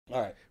All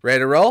right. Ready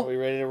to Are roll? we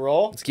ready to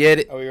roll? Let's get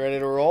it. Are we ready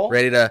to roll?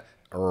 Ready to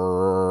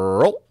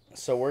roll.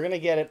 So we're going to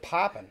get it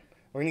popping.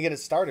 We're going to get it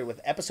started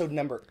with episode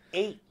number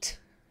 8.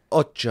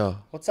 Ocho.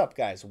 What's up,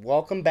 guys?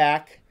 Welcome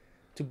back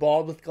to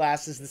Bald with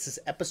Glasses. This is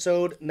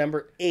episode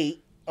number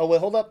 8. Oh, wait,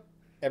 hold up.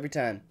 Every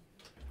time.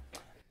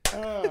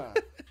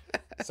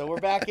 So we're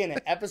back in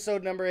it.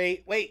 Episode number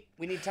 8. Wait,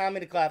 we need Tommy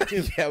to clap,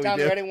 too. Yeah, we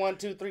Tommy, do. ready? 1,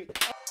 2, 3.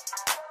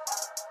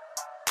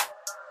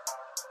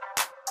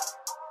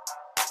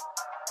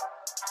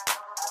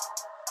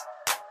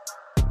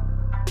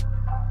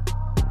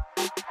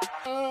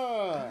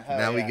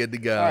 Now we good to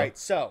go. All right,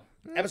 so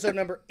episode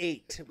number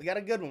 8. We got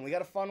a good one. We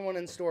got a fun one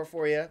in store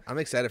for you. I'm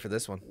excited for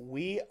this one.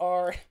 We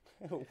are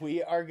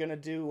gonna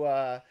do.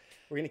 We're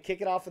gonna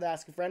kick it off with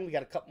Ask a Friend. We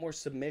got a couple more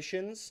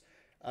submissions.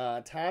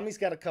 Tommy's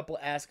got a couple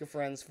Ask a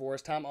Friends for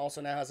us. Tom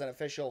also now has an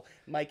official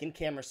mic and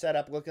camera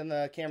setup. Look in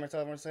the camera, tell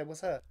everyone, say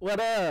what's up. What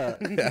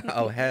up?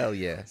 Oh, hell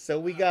yeah. So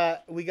we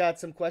got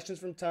some questions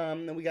from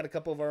Tom, then we got a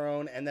couple of our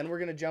own, and then we're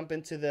gonna jump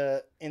into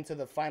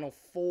the final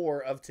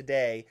 4 of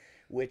today,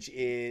 which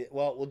is,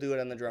 well, we'll do it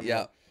on the drum roll.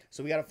 Yeah.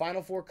 So we got a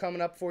final 4 coming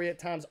up for you.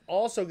 Tom's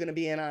also gonna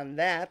be in on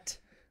that.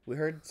 We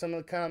heard some of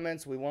the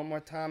comments. We want more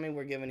Tommy.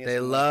 We're giving you. They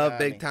some more love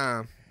Tommy. Big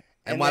Time.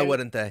 And And why then-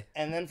 wouldn't they?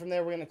 And then from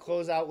there, we're gonna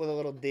close out with a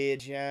little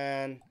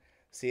Dijon.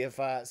 See if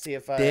a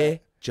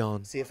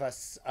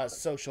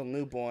social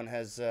newborn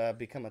has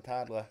become a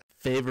toddler.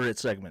 Favorite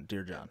segment,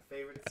 Dear John.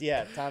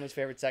 Yeah, Tommy's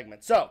favorite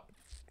segment. So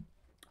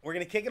we're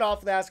gonna kick it off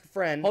with Ask a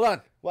Friend. Hold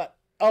on. What?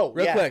 Oh,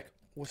 Real yeah. quick.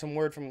 With some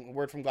word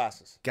from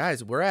Glasses.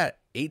 Guys, we're at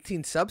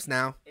 18 subs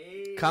now.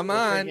 Come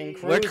on.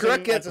 Freaking We're cruising.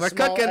 cooking. That's a We're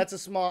small- cooking. That's a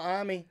small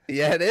army.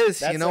 Yeah, it is.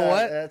 That's You know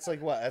what? That's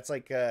like what? That's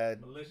like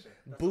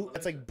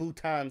That's like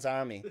Bhutan's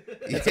army.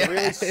 It's Yeah. a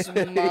really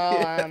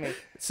small army.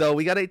 So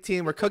we got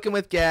 18. We're cooking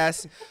with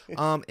gas.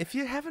 If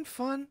you're having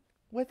fun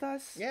with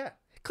us, Yeah.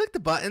 click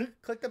the button.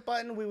 Click the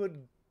button. We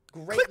would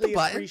greatly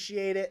button.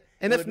 appreciate it.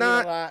 And It if would mean a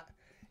not, lot.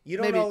 You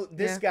don't maybe- know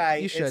this yeah, guy.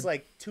 you It's should.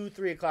 like 2,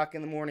 3 o'clock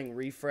in the morning.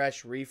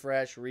 Refresh.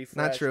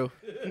 Not true.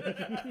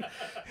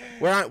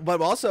 We're on,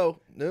 but also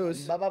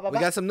news. Ba, ba, ba, We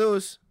ba. got some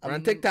news. We're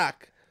on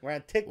TikTok. We're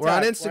on TikTok. We're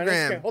on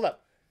Instagram. Hold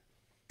up.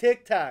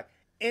 TikTok,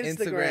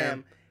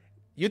 Instagram,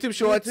 YouTube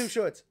Shorts. YouTube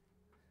Shorts.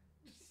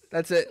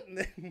 That's it.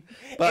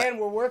 But- And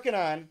we're working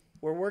on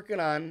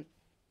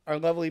our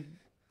lovely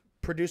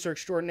producer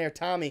extraordinaire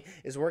Tommy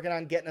is working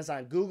on getting us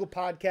on Google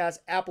Podcasts,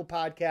 Apple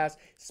Podcasts,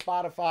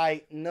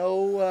 Spotify.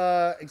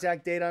 No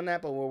exact date on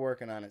that, but we're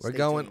working on it. We're Stay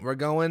going. tuned. We're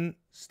going,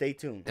 Stay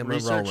tuned. and we're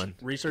rolling.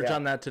 Research Yeah.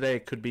 on that today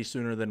could be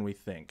sooner than we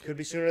think. Could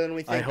be sooner than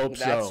we think. I hope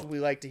That's, so. We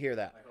like to hear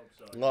that.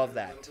 Love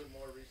that.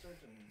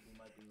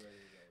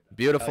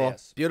 Beautiful. Oh,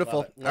 yes. Beautiful.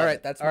 Love it. Love All right.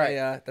 it. That's All my.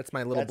 right. That's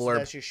my little That's, blurb.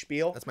 that's your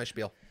spiel. That's my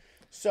spiel.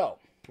 So,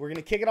 we're going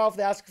to kick it off with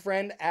Ask a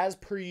Friend. As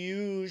per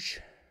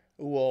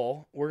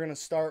usual, we're going to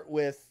start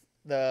with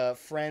the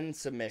friend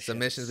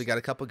submissions. We got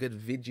a couple good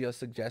video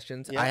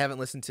suggestions. Yeah. I haven't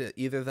listened to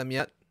either of them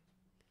yet.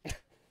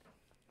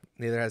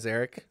 Neither has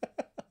Eric.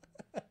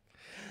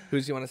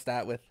 Who's you want to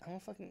start with?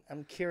 I'm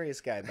a curious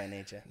guy by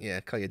nature.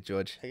 Yeah, call you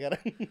George. I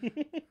got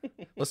to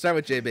We'll start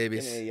with J give me a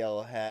Babies.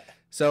 yellow hat.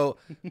 So,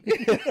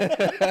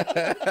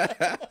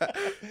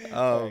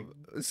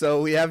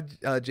 so we have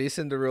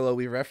Jason Derulo.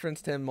 We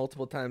referenced him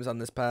multiple times on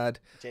this pod.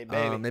 J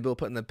Baby. Maybe we'll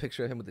put in the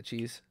picture of him with the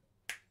cheese.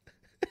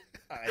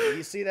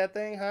 You see that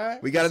thing, huh?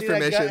 We got You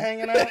his see that gut permission.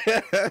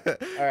 hanging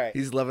out? All right.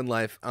 He's loving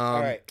life. All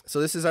right. So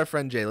this is our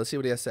friend Jay. Let's see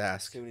what he has to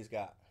ask. See what he's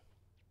got.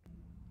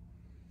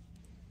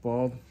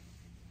 Bald,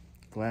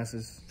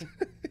 glasses,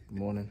 good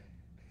morning.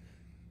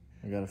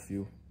 I got a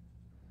few.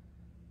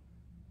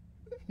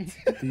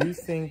 Do you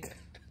think,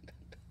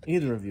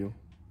 either of you,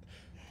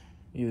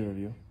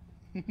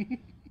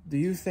 do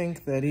you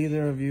think that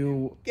either of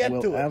you Get to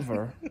will it.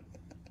 ever,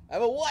 I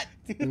have a what?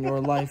 in your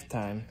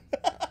lifetime,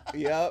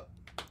 Yep.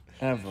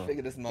 ever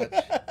Figured as much.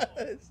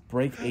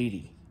 break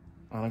 80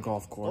 on a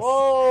golf course?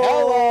 Oh,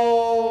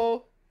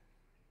 Hello.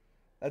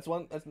 That's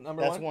one. That's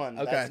number that's one. one.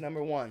 Okay. That's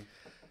number 1.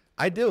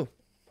 I do.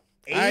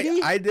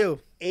 80? I do.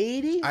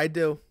 80? I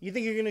do. You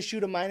think you're going to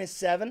shoot a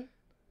 -7?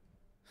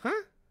 Huh?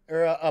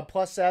 Or a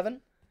 +7?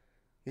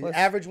 Plus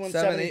Average 7, 8,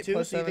 172,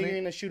 plus so you 7, think 8?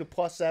 you're going to shoot a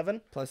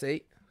 +7?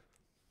 +8.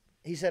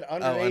 He said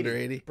under Oh, 80. under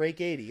 80. Break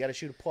 80. You got to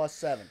shoot a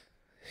 +7.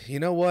 You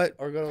know what?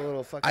 Or go to a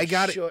little fucking I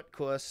got it. short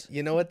course.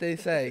 You know what they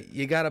say.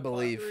 You gotta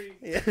believe.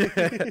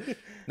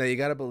 No, you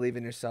gotta believe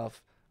in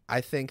yourself.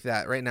 I think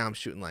that right now I'm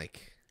shooting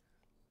like,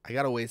 I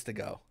got a ways to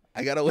go.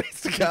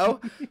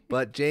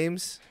 But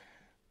James,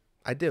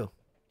 I do,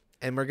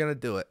 and we're gonna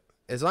do it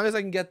as long as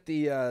I can get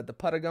the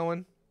putter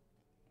going.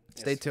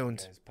 Stay tuned.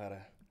 Guys,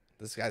 putter.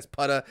 This guy's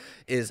putter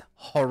is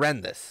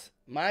horrendous.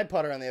 My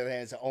putter, on the other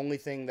hand, is the only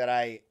thing that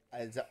I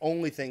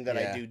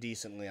Yeah. do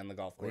decently on the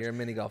golf course. You're a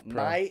mini golf pro.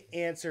 My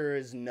answer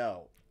is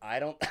no. I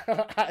don't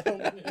I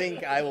don't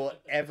think I will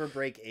ever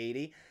break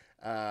 80.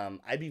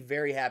 I'd be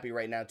very happy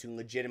right now to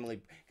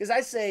legitimately, because I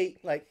say,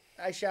 like,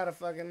 I shot a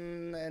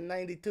fucking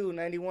 92,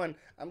 91.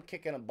 I'm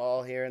kicking a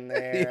ball here and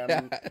there.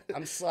 Yeah.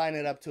 I'm sliding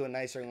it up to a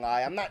nicer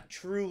lie. I'm not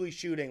truly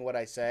shooting what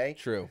I say.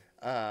 True.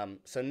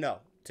 So no,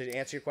 To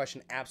answer your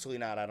question, absolutely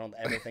not. I don't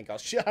ever think I'll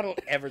shoot. I don't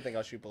ever think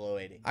I'll shoot below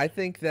 80. I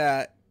think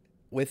that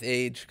with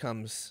age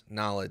comes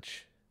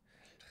knowledge,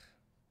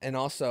 and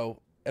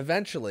also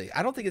eventually.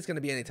 I don't think it's going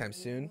to be anytime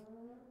soon,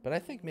 but I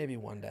think maybe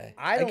one day.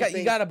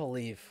 You gotta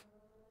believe.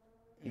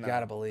 You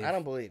gotta believe. I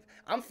don't believe.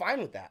 I'm fine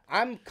with that.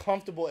 I'm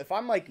comfortable if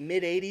I'm like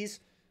mid 80s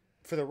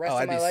for the rest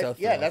of my life. So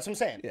Yeah, that's what I'm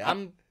saying. Yeah.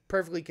 I'm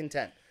perfectly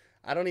content.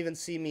 I don't even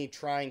see me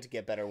trying to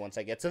get better once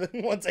I get to the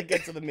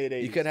mid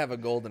 80s. You could have a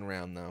golden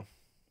round though.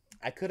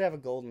 I could have a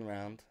golden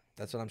round.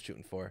 That's what I'm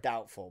shooting for.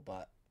 Doubtful,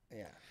 but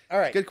yeah. All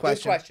right. Good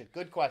question.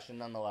 Good question,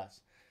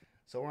 nonetheless.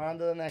 So we're on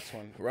to the next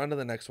one. We're on to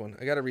the next one.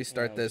 I gotta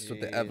restart this with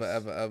the jeez.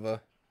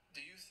 Eva.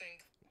 Do you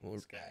think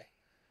This guy.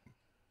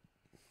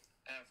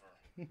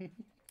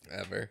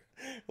 Ever.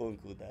 We'll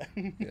include that.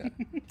 Yeah.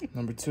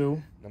 Number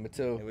 2. Number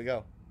 2. Here we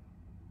go.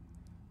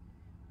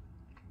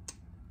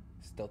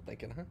 Still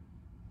thinking, huh?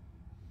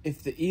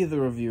 If the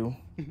either of you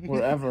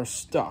were ever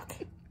stuck,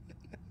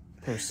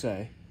 per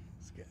se,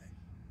 This guy.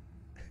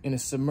 in a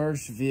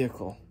submerged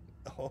vehicle,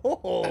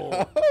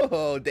 Oh.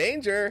 Oh,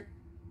 danger!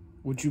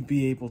 would you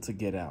be able to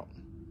get out?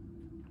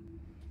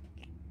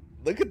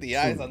 Look at the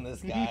eyes on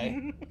this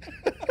guy.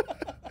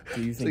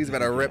 Do you So think he's you about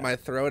to could rip get my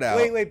out? throat out.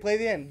 Wait, play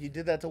the end. You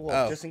did that to Wolf,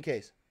 Oh. just in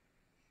case.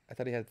 I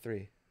thought he had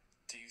 3.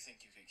 do you think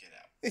you could get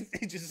out?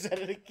 He just said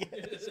it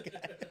again. This guy.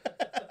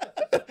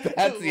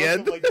 That's the Look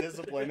end? of, like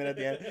disappointment at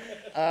the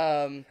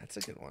end. That's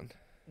a good one.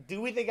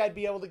 Do I think I'd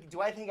be able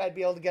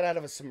to get out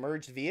of a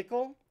submerged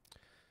vehicle?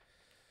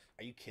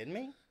 Are you kidding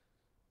me?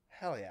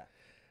 Hell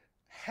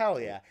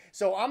yeah.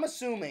 So I'm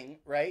assuming,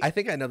 right? I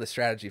think I know the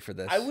strategy for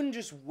this. I wouldn't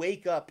just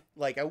wake up,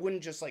 like, I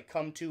wouldn't just, like,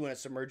 come to in a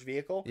submerged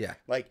vehicle. Yeah.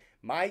 Like,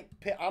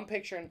 I'm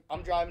picturing,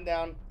 I'm driving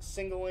down,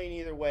 single lane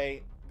either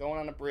way, going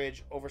on a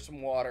bridge, over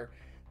some water.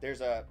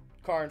 There's a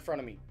car in front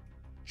of me.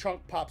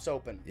 Trunk pops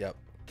open. Yep.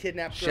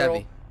 Kidnapped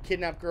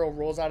girl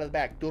rolls out of the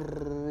back.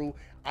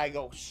 I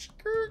go,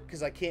 skirt,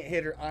 because I can't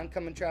hit her.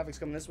 Oncoming traffic's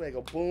coming this way. I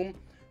go, boom,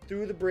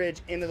 through the bridge,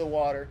 into the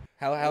water.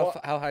 How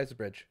high is the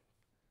bridge?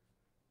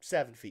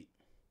 7 feet.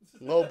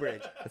 Low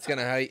bridge. It's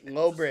gonna height.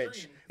 Low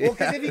bridge. Well,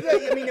 because if you go,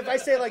 I mean, if I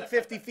say like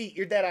 50 feet,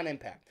 you're dead on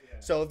impact.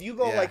 So if you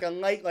go Yeah. like a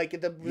light, like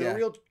the Yeah.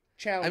 real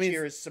challenge I mean,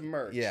 here is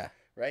submerged. Yeah.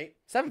 Right?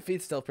 7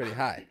 feet's still pretty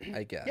high,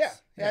 I guess.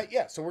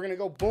 Yeah. So we're gonna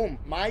go boom.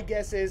 My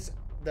guess is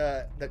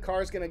the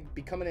car's gonna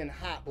be coming in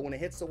hot, but when it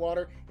hits the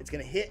water, it's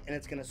gonna hit and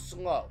it's gonna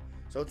slow.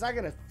 So it's not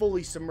gonna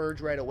fully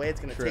submerge right away.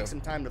 It's gonna True. take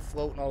some time to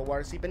float and all the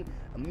water seep in.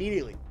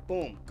 Immediately,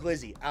 boom,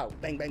 glizzy out,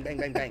 bang, bang, bang,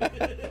 bang, bang.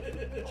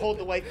 Hold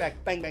the wife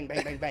back, bang, bang,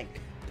 bang, bang, bang.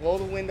 Blow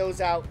the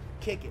windows out,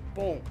 kick it,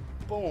 boom,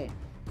 boom.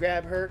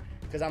 Grab her,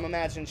 because I'm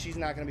imagining she's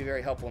not gonna be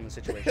very helpful in the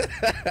situation.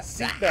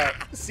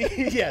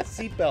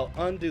 Seatbelt,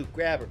 undo,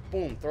 grab her,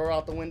 boom, throw her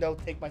out the window,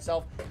 take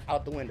myself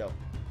out the window.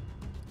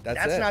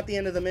 That's it. not the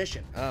end of the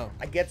mission. Oh.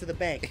 I get to the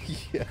bank.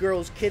 Yeah. The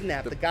girl's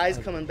kidnapped. The guy's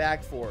coming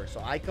back for her.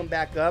 So I come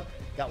back up,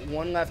 got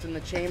one left in the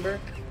chamber,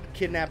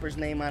 kidnapper's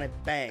name on it,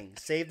 bang.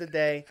 Save the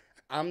day.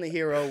 I'm the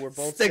hero. We're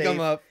both Stick 'em safe.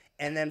 up.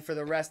 And then for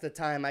the rest of the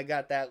time, I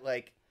got that,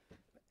 like,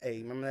 hey,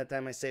 you remember that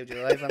time I saved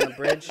your life on the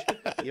bridge?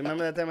 You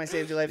remember that time I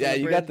saved your life Yeah, on the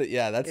you bridge? got the.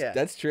 Yeah,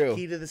 that's true.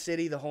 Key to the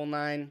city, the whole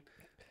 9.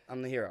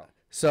 I'm the hero.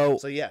 So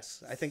So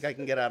yes, I think I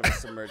can get out of a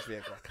submerged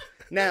vehicle.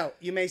 Now,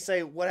 you may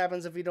say, what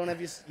happens if you don't have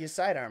your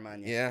sidearm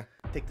on you? yeah,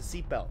 Take the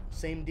seatbelt.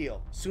 Same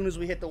deal. As soon as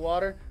we hit the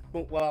water,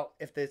 well,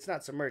 if it's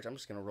not submerged, I'm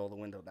just gonna roll the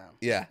window down.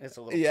 yeah, It's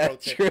a little yeah, pro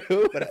tip.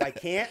 true. But if I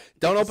can't,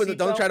 don't take open the.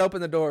 Don't seatbelt, try to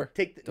open the door.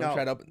 Take the, Don't no,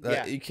 try to open.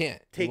 yeah. You can't.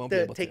 You Take won't be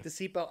able the to.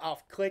 seatbelt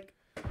off. Click.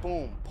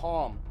 Boom.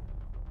 Palm.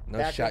 No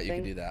back shot the you can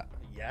thing. do that.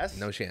 Yes.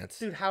 No chance.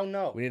 Dude, how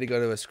no? We need to go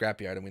to a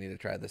scrapyard and we need to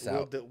try this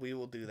out. We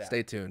will do that.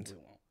 Stay tuned. We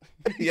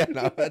won't. Yeah,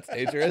 no, that's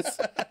dangerous.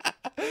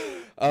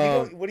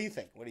 What do you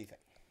think? What do you think?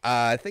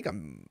 I think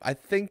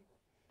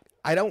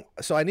I don't.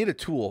 So I need a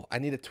tool. I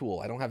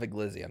don't have a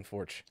glizzy,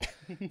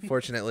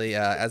 Fortunately,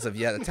 as of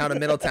yet, the town of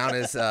Middletown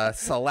is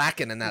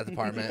slacking in that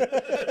department.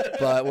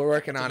 But we're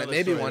working on it. Another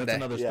Maybe story. one That's day.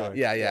 another Yeah. story.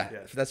 Yeah.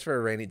 That's for a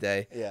rainy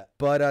day. Yeah.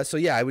 But so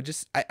yeah, I would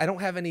just. I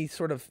don't have any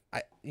sort of.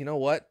 You know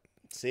what?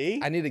 See?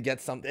 I need to get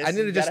something. This- I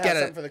need to you just gotta have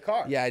get something for the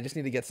car. Yeah, I just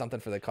need to get something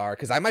for the car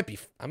because I might be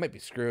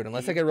screwed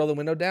unless I can roll the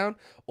window down,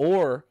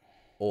 or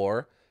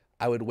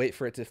I would wait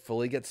for it to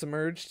fully get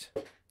submerged,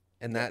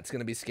 and that's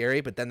gonna be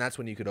scary. But then that's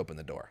when you could open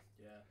the door.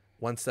 Yeah.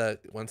 Once I it.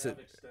 have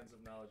extensive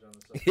knowledge on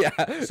the subject.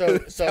 Yeah.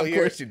 So of your,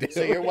 course you do.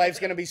 So your wife's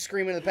gonna be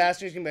screaming to the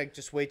passengers. Gonna be like,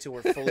 just wait till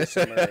we're fully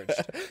submerged.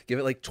 Give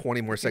it like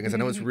 20 more seconds. I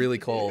know it's really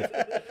cold.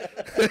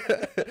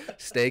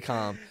 Stay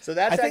calm. So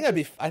that's I think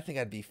actually- I think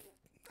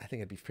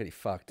I'd be pretty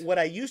fucked. What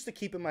I used to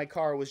keep in my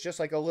car was just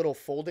like a little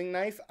folding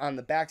knife. On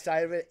the back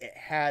side of it, it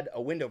had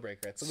a window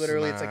breaker. It's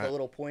literally it's like a Smart.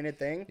 little pointed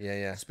thing.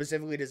 Yeah.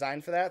 Specifically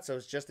designed for that. So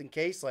it's just in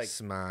case. Like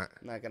Smart.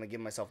 I'm not gonna give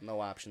myself no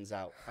options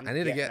out. I'm I need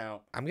to getting get.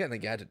 out. I'm getting a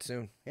gadget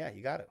soon. Yeah,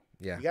 you got to.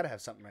 Yeah. You got to have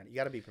something ready. You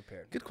got to be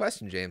prepared. Good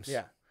question, James.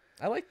 Yeah.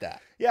 I like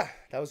that. Yeah,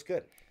 that was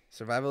good.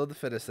 Survival of the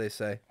fittest, they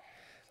say.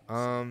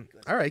 All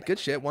right, good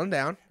shit. 1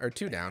 down or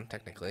 2 down,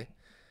 technically.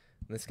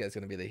 This guy's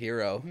gonna be the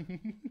hero.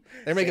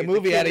 They're making a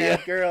movie out of you.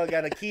 Kidnapped girl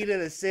got a key to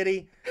the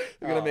city.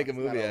 They're gonna make a it's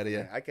not movie over out of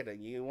you. there.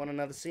 You want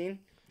another scene?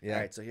 Yeah, All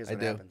right, so here's I what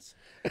do. happens.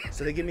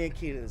 So they give me a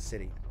key to the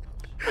city.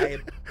 I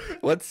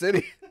What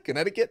city?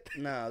 Connecticut?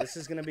 no, this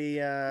is gonna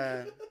be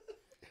I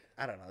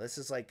don't know. This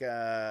is like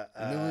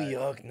New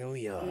York. No,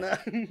 yeah,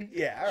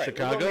 all right.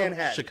 Chicago? We'll go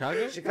Manhattan.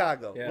 Chicago?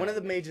 Chicago. Yeah. One of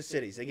the major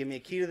cities. They give me a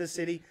key to the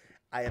city.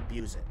 I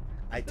abuse it.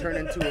 I turn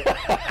into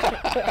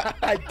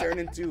I turn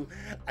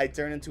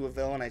into a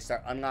villain. I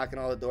start unlocking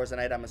all the doors at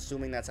night. I'm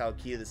assuming that's how a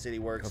key to the city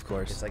works. Of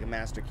course. It's like a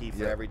master key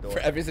for Yeah, every door. For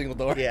every single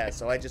door. Yeah,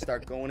 so I just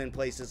start going in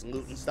places,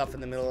 looting stuff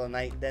in the middle of the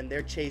night. Then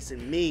they're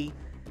chasing me.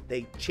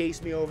 They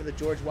chase me over the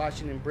George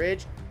Washington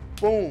Bridge.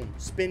 Boom,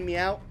 spin me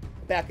out,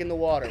 back in the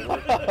water.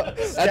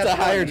 That's a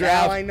higher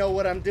draft. Now I know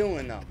what I'm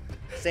doing though.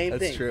 Same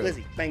That's thing. true.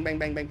 Lizzie, bang, bang,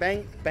 bang, bang,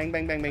 bang, bang,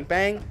 bang, bang, bang,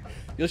 bang.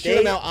 You'll shoot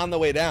them out on the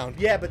way down.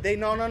 Yeah, but they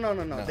no.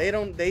 They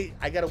don't.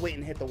 I gotta wait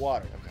and hit the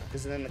water.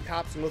 Because then the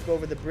cops look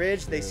over the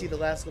bridge. They see the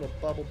last little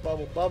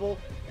bubble,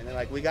 and they're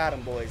like, "We got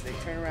them, boys." They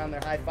turn around,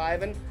 they're high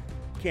fiving.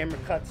 Camera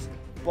cuts,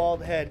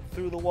 bald head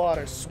through the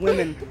water,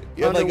 swimming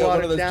You have like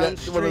underwater one of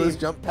downstream. those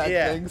jump pad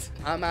Yeah, things.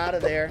 I'm out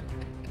of there,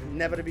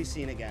 never to be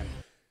seen again.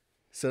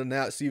 So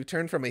you've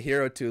turned from a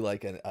hero to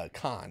like a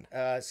con.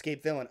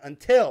 Escape villain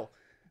until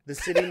the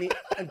city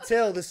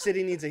until the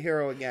city needs a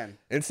hero again.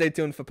 And stay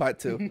tuned for part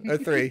 2 or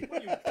 3.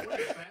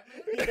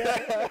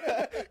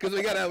 Because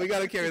we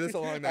gotta carry this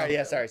along now. All right,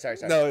 yeah, sorry.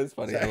 No, it's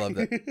funny. I loved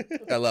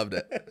it. I loved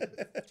it.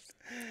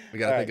 We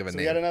gotta All think right, of a so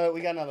name.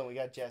 we got another one. We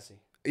got Jesse.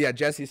 Yeah,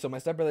 Jesse. So my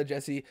stepbrother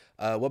Jesse.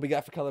 What we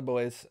got for Color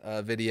Boys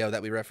video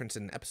that we referenced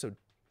in episode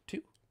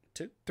 2,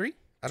 3.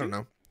 I don't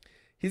know.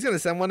 He's gonna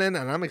send one in,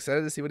 and I'm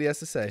excited to see what he has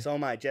to say. So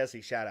am I,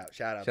 Jesse. Shout out.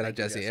 Shout out Thank you,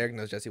 Jesse. Eric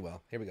knows Jesse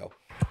well. Here we go.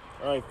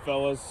 All right,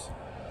 fellas,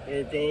 here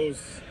it goes.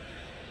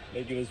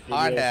 Making this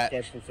Hard video hat.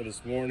 special for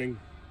this morning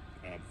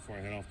before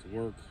I head off to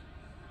work.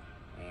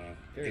 I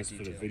Very guess for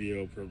the detailed.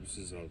 video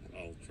purposes,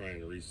 I'll try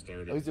and restart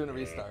it. Oh, he's doing a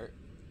restart.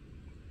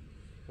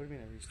 What do you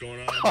mean? What's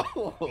going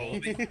on?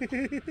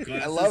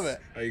 Baldy? I love it.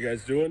 How you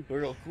guys doing?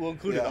 We'll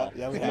include it all.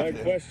 Yeah, we My have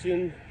to.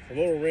 question, a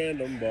little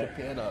random, but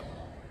Hand up.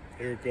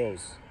 here it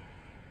goes.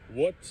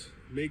 What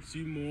makes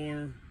you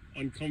more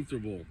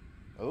uncomfortable?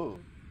 Oh.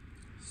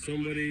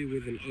 Somebody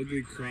with an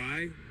ugly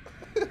cry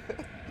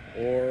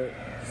or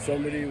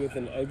somebody with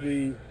an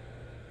ugly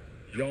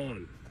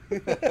yawn?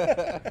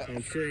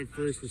 I'm sure at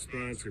first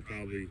response you're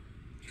probably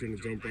going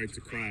to jump right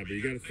to cry, but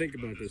you got to think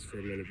about this for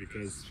a minute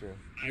because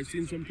I've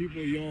seen some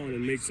people yawn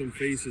and make some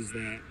faces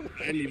that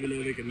I didn't even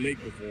know they could make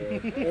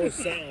before, or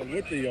sound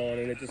with the yawn,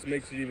 and it just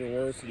makes it even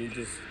worse, and you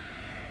just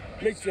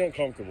makes you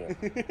uncomfortable.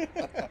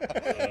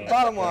 Bottom But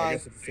I line.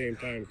 guess at the same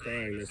time,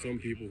 crying. There's some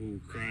people who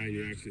cry and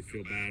you actually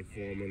feel bad for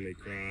them when they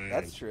cry.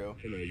 That's and, true.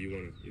 You know, you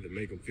want to either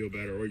make them feel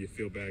better or you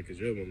feel bad because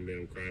you're the one who made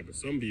them cry. But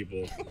some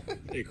people,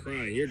 they cry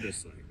and you're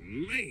just like,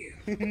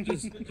 man,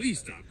 just please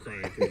stop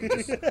crying. 'Cause you're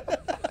just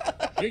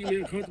making me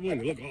uncomfortable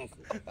and you look awful.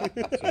 So,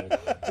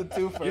 It's a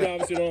twofer. you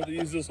obviously don't have to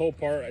use this whole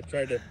part. I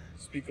tried to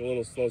speak a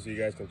little slow so you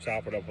guys can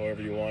chop it up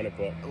however you want it.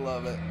 But I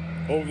love it.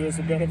 hopefully this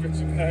will benefit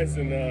you guys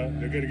and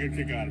you'll get a good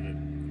kick out of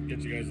it. Get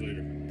you guys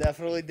later.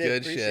 Definitely did.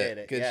 Good Appreciate shit.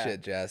 it. Good yeah.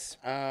 shit, Jess.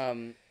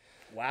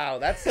 Wow,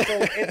 that's so.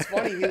 It's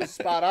funny. He was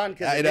spot on I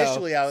because know,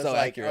 initially I was so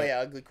like, accurate. "Oh yeah,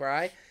 ugly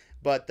cry,"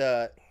 but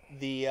the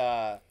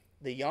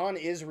yawn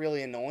is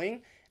really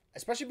annoying,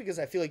 especially because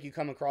I feel like you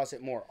come across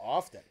it more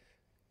often.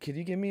 Could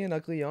you give me an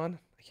ugly yawn?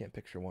 I can't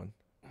picture one.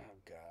 Oh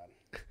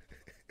God.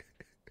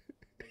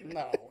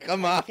 No.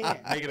 Come I on.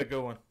 can't. Make it a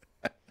good one.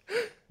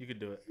 You could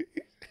do it.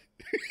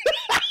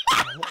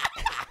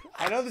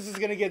 I know this is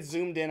gonna get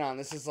zoomed in on.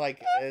 This is all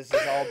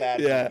bad.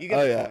 Yeah. You get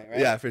Oh the yeah. point, right?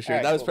 Yeah, for sure. All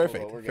right, that was cool, cool,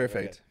 perfect. cool. We're good, we're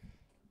Perfect. good.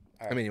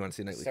 All right. I mean, you want to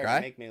see an It's ugly starting cry?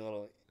 to make me a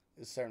little.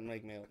 It's starting to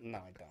make me. No,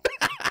 I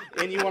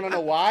don't. And you want to know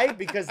why?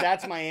 Because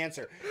that's my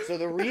answer. So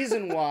the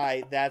reason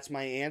why that's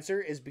my answer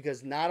is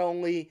because not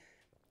only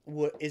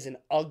is an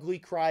ugly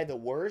cry the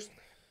worst,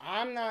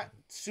 I'm not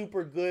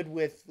super good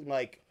with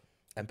like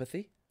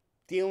Empathy?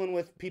 dealing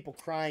with people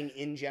crying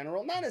in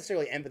general. Not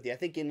necessarily empathy. I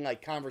think in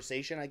like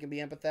conversation I can be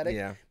empathetic.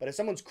 Yeah. But if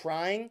someone's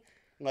crying,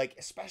 like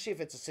especially if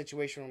it's a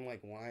situation where I'm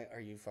like, why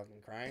are you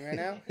fucking crying right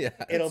now? Yeah.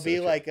 It'll that's be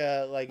so like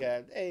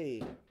a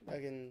hey,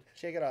 fucking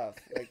shake it off.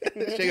 Like,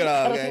 Shake it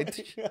off, okay?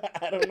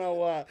 I don't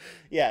know.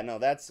 Yeah, no,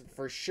 that's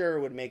for sure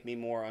would make me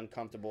more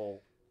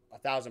uncomfortable.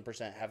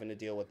 1,000% having to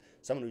deal with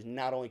someone who's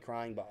not only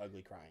crying but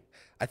ugly crying.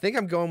 I think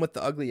I'm going with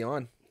the ugly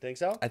yawn. Think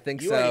so? I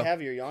think you so. already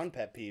have your yawn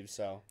pet peeve,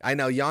 so I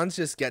know yawns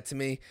just get to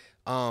me.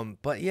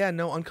 But yeah,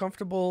 no,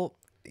 uncomfortable.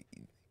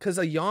 Because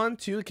a yawn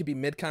too, it could be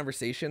mid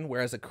conversation,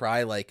 whereas a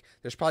cry, like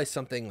there's probably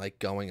something like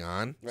going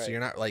on, Right. so you're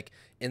not like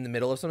in the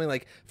middle of something.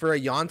 Like for a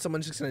yawn,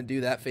 someone's just gonna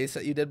do that face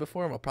that you did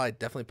before, and we'll probably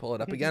definitely pull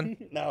it up again.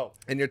 no,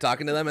 And you're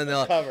talking to them, and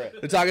they'll cover it.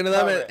 they're talking to them,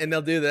 Cover it. and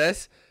they'll do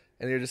this,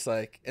 and you're just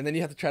like, and then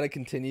you have to try to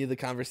continue the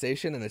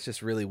conversation, and it's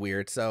just really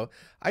weird. So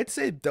I'd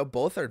say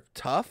both are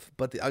tough,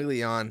 but the ugly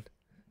yawn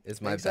is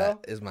my Think bet.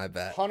 so? Is my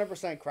bet.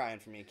 100% crying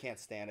for me. Can't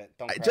stand it.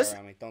 Don't I cry just-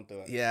 around me. Don't do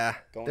it. Yeah,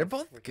 Go in they're the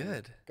both freaking-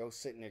 good. Go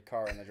sit in your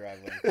car in the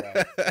driveway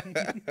and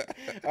cry.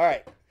 All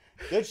right.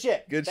 Good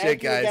shit. Good Thank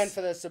shit, you again guys.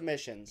 for the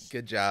submissions.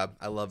 Good job.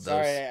 I love those.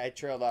 Sorry, I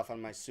trailed off on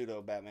my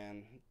pseudo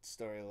Batman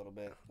story a little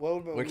bit. What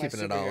would We're my keeping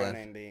it all superhero in.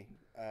 name be?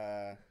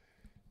 The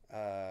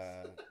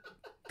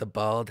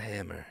bald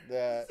hammer.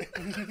 the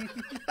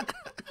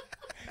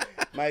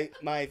my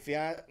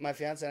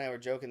fiance and I were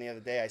joking the other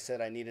day. I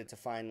said I needed to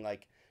find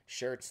like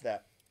shirts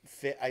that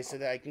fit. I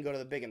said that I can go to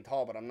the big and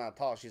tall, but I'm not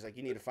tall. She's like,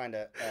 you need to find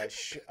a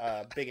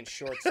big and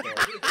short store.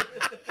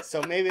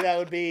 So maybe that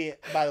would be.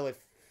 By the way,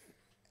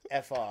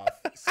 F off.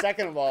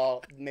 Second of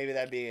all, maybe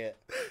that'd be it.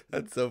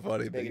 That's so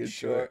funny. Big Big and and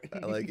short.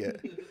 short. I like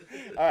it.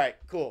 All right,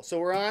 cool. So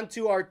we're on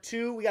to our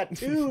two. We got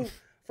two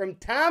from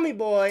Tommy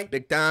Boy.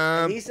 Big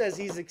time. He says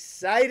he's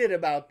excited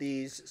about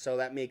these, so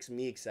that makes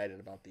me excited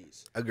about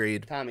these.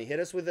 Agreed. Tommy, hit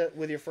us with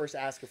your first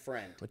Ask a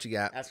Friend. What you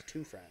got? Ask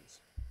two friends.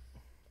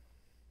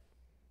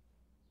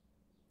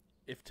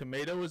 If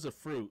tomato is a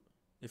fruit,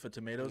 if a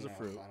tomato is a No,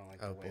 fruit, I don't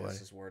like Oh, the way boy.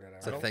 this is worded.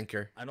 It's a Alright.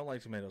 thinker. I don't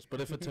like tomatoes.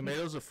 But if a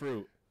tomato's a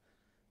fruit,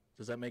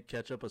 does that make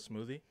ketchup a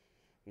smoothie?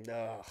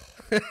 Ugh.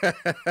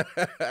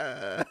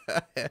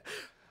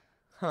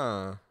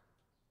 Huh.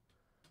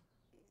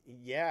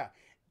 Yeah,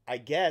 I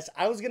guess.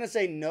 I was going to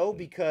say no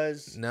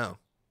because... No.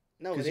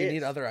 No, Because it you is.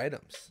 need other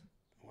items.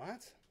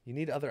 What? You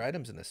need other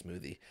items in a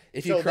smoothie.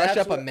 If So you crush that's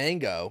up a what-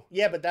 mango,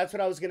 Yeah, but that's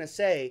what I was going to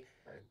say.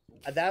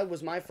 That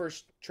was my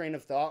first train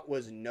of thought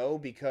was no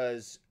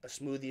because a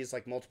smoothie is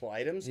like multiple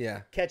items.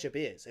 yeah. Ketchup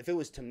is. If it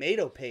was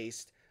tomato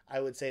paste,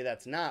 I would say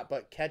that's not.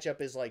 But ketchup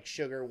is like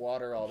sugar,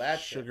 water, all that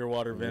shit. Sugar,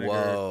 water, vinegar.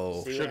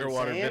 Whoa. See what Sugar, I'm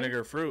water, saying?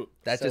 vinegar, fruit.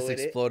 That So just it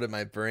i- exploded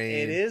my brain.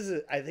 It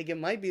is. I think it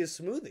might be a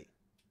smoothie.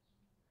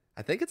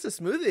 I think it's a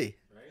smoothie.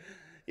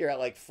 You're at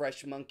like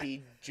Fresh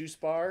Monkey Juice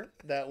Bar,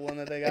 that one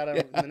that they got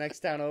in the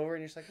next town over,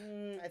 and you're just like,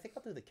 I think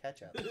I'll do the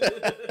ketchup.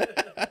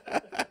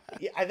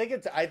 Yeah, I think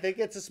it's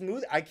a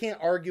smoothie. I can't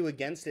argue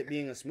against it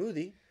being a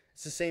smoothie.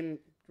 It's the same,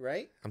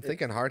 right? I'm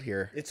thinking hard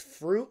here. It's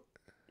fruit,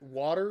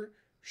 water,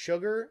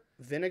 sugar,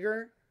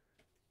 vinegar.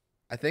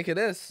 I think it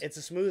is. It's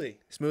a smoothie.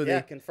 Smoothie.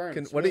 Yeah,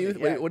 confirmed. What do you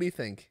Smoothie, yeah. what do you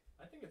think?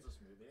 I think it's a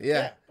smoothie.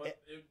 Yeah. But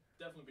it would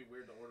definitely be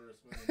weird to order a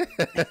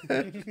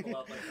smoothie. Just pull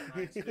out like the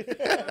Heinz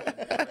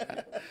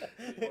 50.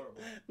 Horrible.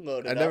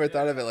 Load it I never up.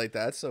 thought of it like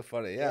that. That's so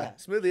funny. Yeah. Yeah.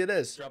 Smoothie it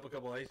is. Drop a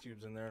couple ice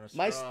cubes in there and a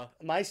My straw.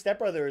 my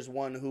stepbrother is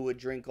one who would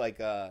drink like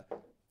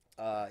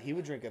he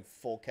would drink a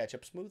full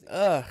ketchup smoothie.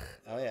 Ugh.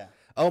 Oh yeah.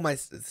 Oh my!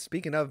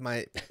 Speaking of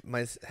my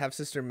half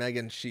sister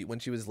Megan, when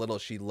she was little,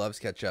 she loves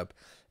ketchup,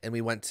 and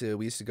we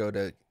used to go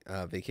to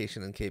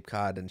vacation in Cape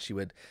Cod, and she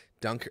would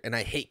dunk. And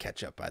I hate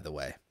ketchup, by the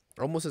way,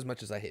 almost as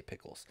much as I hate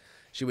pickles.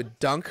 She would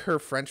dunk her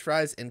French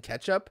fries in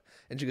ketchup,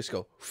 and she just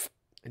go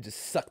and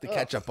just suck the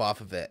ketchup off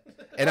of it.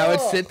 And I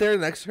would sit there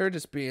next to her,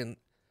 just being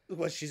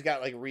What she's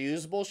got like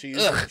reusable. She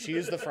Ugh.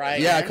 used the fry.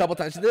 yeah, a again? couple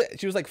times.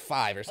 She was like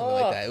 5 or something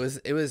Ugh. like that.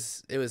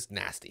 It was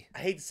nasty. I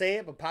hate to say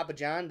it, but Papa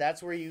John,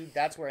 that's where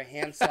a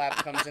hand slap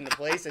comes into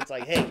place. It's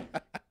like, hey,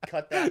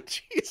 cut that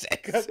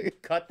Jesus.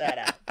 cut that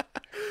out.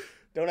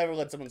 Don't ever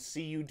let someone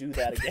see you do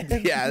that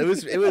again. Yeah, it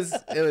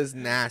was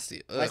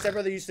nasty. My Ugh.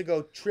 stepbrother used to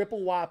go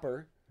triple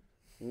Whopper,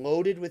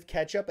 loaded with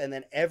ketchup, and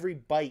then every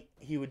bite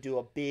he would do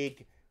a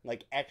big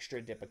like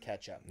extra dip of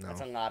ketchup. No. That's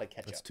a lot of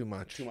ketchup. That's too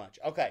much. Too much.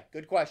 Okay,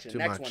 good question. Too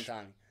Next much. one,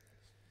 Tommy.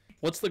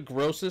 What's the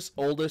grossest,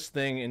 oldest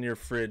thing in your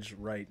fridge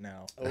right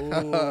now?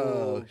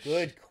 Oh,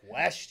 good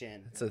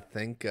question. To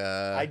think.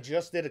 I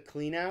just did a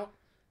clean out.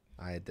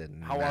 I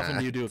didn't. How often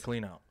do you do a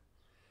clean out?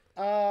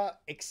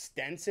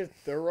 Extensive,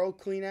 thorough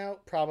clean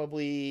out,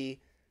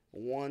 probably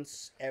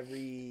once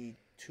every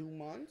 2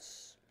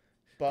 months.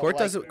 But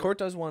Court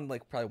does one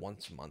like probably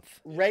once a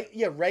month.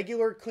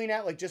 regular clean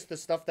out, like just the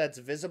stuff that's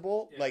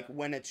visible, like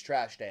when it's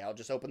trash day. I'll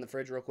just open the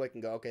fridge real quick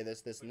and go, okay,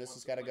 this, and this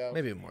has got to go.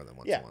 Maybe more than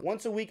once Yeah, a month.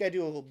 once a week I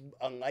do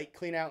a light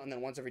clean out, and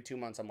then once every 2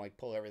 months I'm like,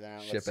 pull everything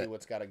out, Ship let's see it.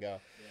 what's got to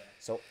go.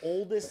 So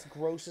oldest,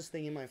 grossest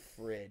thing in my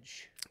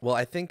fridge. Well,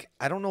 I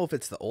don't know if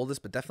it's the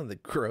oldest, but definitely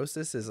the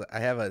grossest is I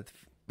have a.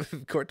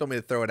 Court told me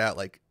to throw it out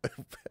like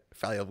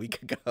probably a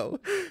week ago.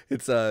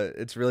 It's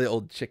really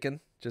old chicken,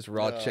 just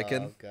raw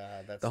chicken. Oh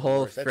god, that's The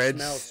whole worst. That fridge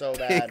smells so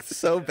bad. stinks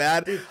so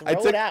bad. Dude,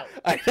 throw it out.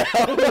 I know.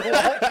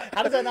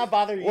 How does that not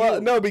bother you?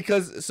 Well, no,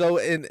 because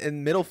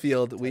in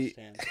Middlefield we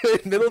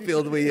Touched in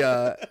Middlefield we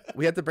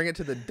have to bring it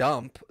to the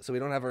dump, so we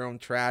don't have our own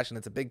trash, and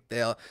it's a big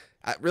deal.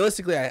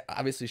 Realistically, I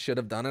obviously should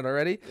have done it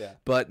already. Yeah.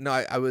 But no,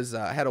 I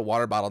had a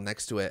water bottle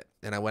next to it,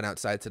 and I went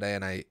outside today,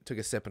 and I took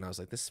a sip, and I was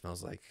like, this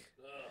smells like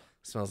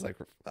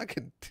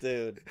fucking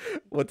Dude.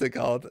 what's it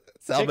called?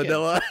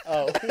 Salmonella.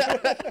 Oh.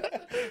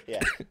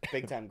 Yeah,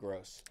 big time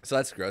gross. So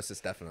that's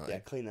grossest, definitely. Yeah,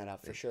 clean that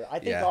up for sure. I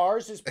think Yeah.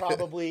 ours is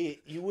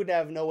probably, you would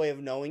have no way of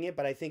knowing it,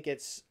 but I think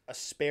it's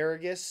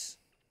asparagus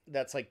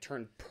that's like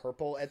turned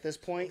purple at this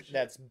point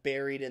that's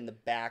buried in the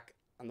back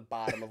on the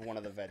bottom of one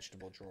of the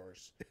vegetable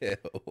drawers. Ew.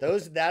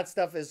 That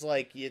stuff is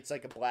like, it's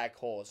like a black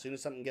hole. As soon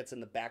as something gets in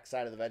the back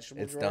side of the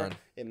vegetable It's drawer, done.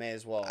 it may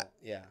as well.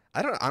 Yeah.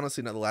 I don't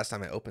honestly know the last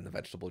time I opened the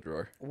vegetable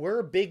drawer.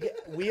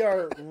 We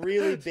are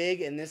really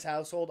big in this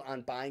household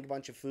on buying a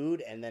bunch of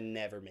food and then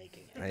never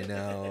making it. I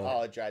know.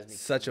 Oh, it drives me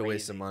Such a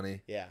waste of crazy.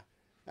 money. Yeah,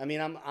 I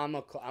mean,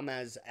 I'm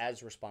as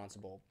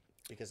responsible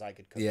because I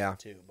could cook Yeah. it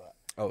too, but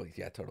Oh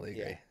yeah, totally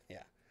agree.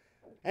 yeah.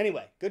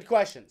 Anyway, good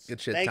questions. Good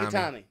shit, Thank you,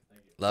 Tommy. Tommy.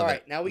 Love All it.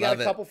 right, now we Love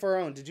got a couple for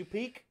our own. Did you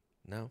peek?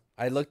 No.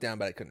 I looked down,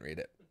 but I couldn't read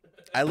it.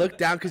 I looked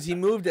down because he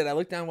moved it. I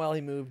looked down while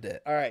he moved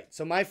it. All right.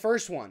 So my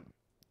first one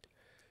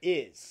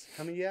is,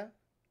 how many do you have?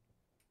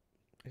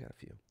 I got a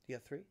few. You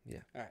got 3? Yeah.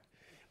 All right.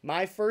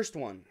 My first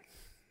one,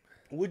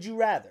 would you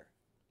rather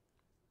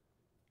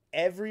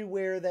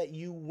everywhere that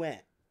you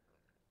went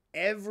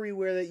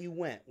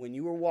when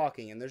you were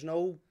walking, and there's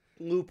no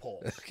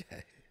loopholes,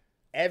 Okay.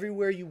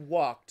 everywhere you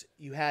walked,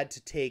 you had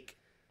to take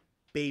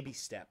baby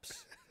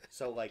steps.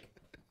 So like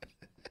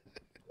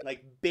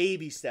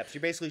baby steps.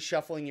 You're basically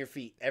shuffling your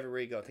feet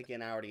everywhere you go. Take you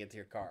an hour to get to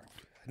your car.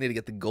 I need to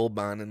get the gold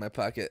bond in my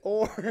pocket.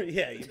 Or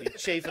yeah, you'd be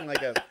chafing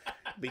like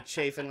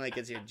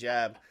it's your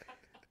job.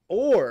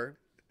 Or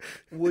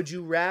would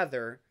you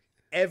rather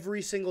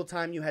every single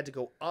time you had to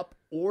go up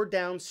or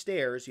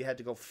downstairs, you had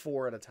to go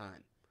 4 at a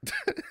time?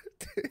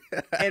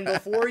 And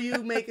before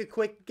you make a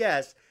quick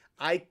guess,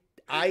 I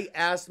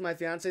asked my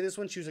fiance this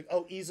one. She was like,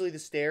 "Oh, easily the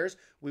stairs."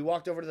 We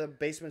walked over to the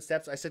basement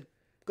steps. I said,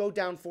 "Go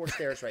down 4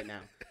 stairs right now,"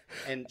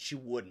 and she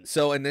wouldn't.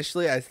 So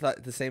initially, I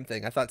thought the same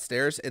thing. I thought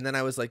stairs, and then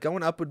I was like,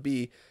 going up would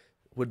be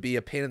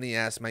a pain in the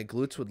ass. My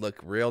glutes would look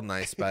real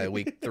nice by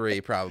week 3,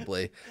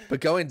 probably.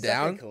 But going Is that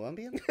down, like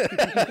Colombian?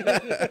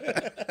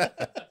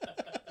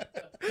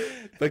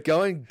 but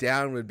going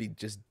down would be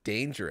just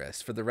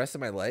dangerous for the rest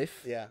of my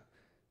life. Yeah.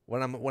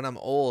 When I'm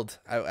old,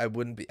 I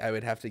wouldn't be. I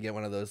would have to get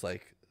one of those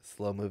like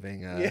slow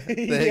moving Yeah.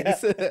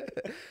 things.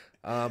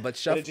 But But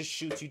shuffle. it just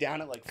shoots you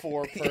down at like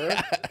 4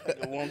 per.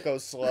 It won't go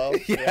slow.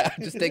 Yeah,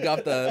 just take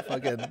off the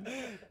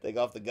fucking. Take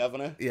off the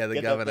governor. Yeah, the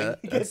Get that governor.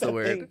 thing- That's get the that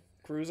word. thing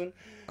Cruising.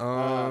 All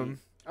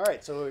All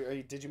right. So,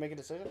 did you make a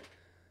decision?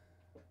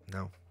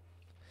 No.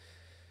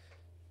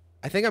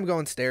 I think I'm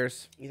going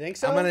stairs. You think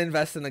so? I'm gonna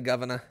invest in the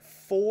governor.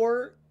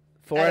 4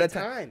 4 at at a a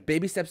time. time.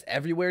 Baby steps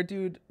everywhere,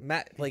 dude.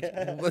 Matt, like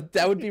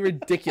that would be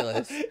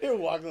ridiculous. You're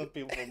walking with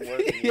people from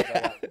work. And you're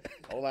like,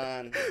 hold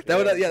on.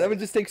 That would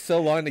just take so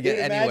long to get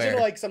Dude, anywhere. imagine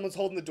like someone's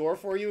holding the door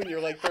for you and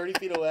you're like 30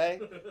 feet away.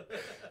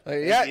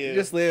 Like, yeah, you.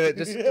 just leave it.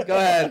 Just go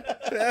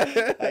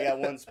ahead. I got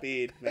 1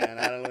 speed, man.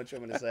 I don't know what you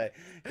want me to say.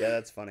 Yeah,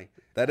 that's funny.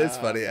 That is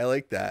funny. I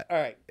like that. All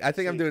right. I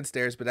think I'm so- doing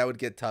stairs, but that would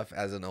get tough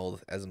as an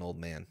old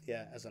man.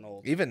 Yeah, as an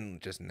old. Even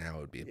just now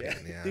it would be a pain Yeah.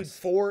 in the ass. Dude,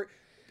 4.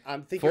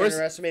 I'm thinking 4 you're is-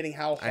 underestimating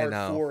how I hard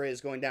know. 4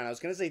 is going down. I was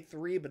gonna say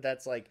 3, but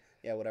that's like,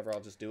 yeah, whatever.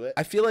 I'll just do it.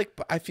 I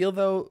feel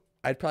though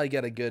I'd probably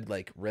get a good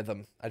like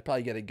rhythm. I'd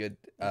probably get a good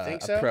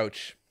think so?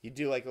 approach. You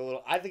do like a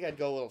little. I think I'd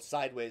go a little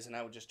sideways, and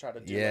I would just try to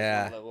do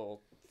Yeah. like a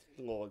little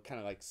kind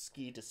of like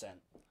ski descent.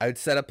 I would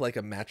set up like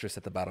a mattress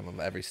at the bottom of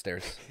every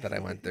stairs that I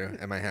went through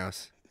at my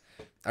house.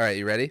 All right,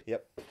 you ready?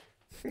 Yep.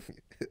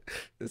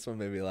 This one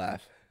made me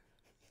laugh.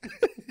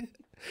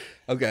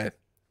 Okay.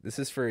 This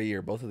is for a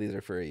year. Both of these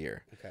are for a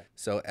year. Okay.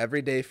 So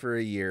every day for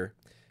a year,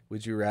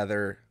 would you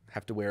rather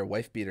have to wear a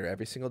wife beater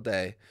every single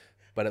day,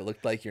 but it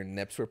looked like your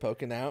nips were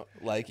poking out?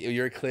 Like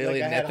you're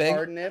clearly Like I had nipping.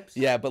 hard nips.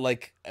 Yeah, but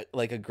like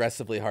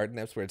aggressively hard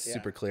nips where it's Yeah.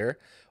 super clear.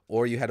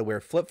 Or you had to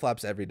wear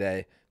flip-flops every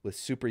day with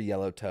super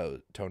yellow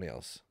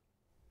toenails.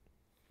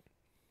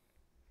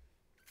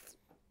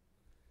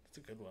 That's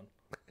a good one.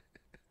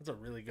 That's a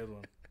really good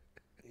one.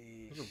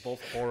 Those are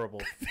both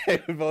horrible.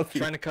 They would both be-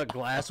 Trying to cut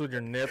glass with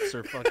your nips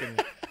or fucking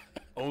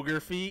ogre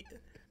feet.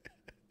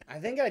 I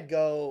think I'd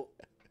go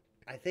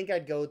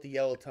with the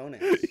yellow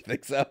toenails. You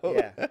think so?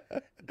 Yeah.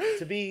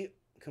 To be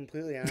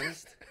completely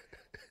honest,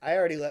 I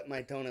already let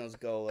my toenails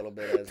go a little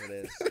bit as it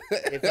is.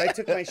 If I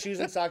took my shoes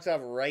and socks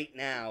off right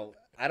now,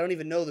 I don't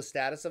even know the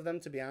status of them,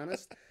 to be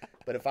honest.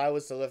 But if I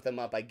was to lift them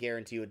up, I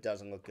guarantee you it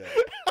doesn't look good.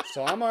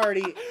 So I'm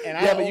already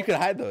Yeah, but you could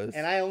hide those.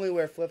 and I only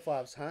wear flip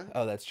flops, huh?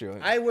 Oh, that's true.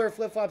 I wear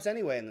flip flops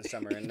anyway in the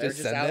summer, and they're Just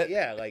just send out. it?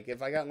 Yeah, like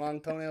if I got long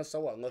toenails, so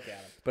what? Look at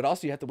them. But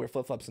also, you have to wear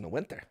flip-flops in the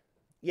winter.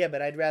 Yeah,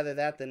 but I'd rather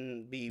that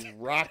than be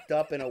rocked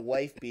up in a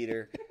wife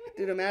beater.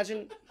 Dude,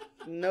 imagine.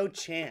 No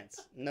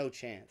chance. No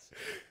chance.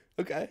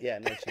 Okay. Yeah,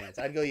 no chance.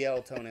 I'd go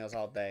yellow toenails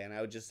all day, and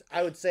I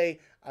would say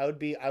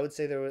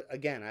there was,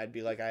 again, I'd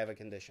be like, I have a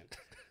condition.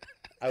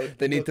 I would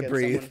They need look to at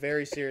breathe. someone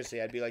very seriously.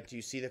 I'd be like, do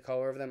you see the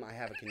color of them? I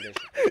have a condition.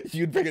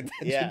 You'd bring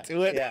attention Yeah,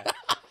 to it. yeah,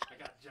 I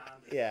got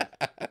jaundice. yeah.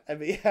 I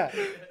mean, yeah.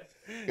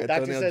 Got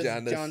Doctor toenail says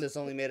jaundice. jaundice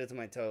only made it to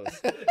my toes.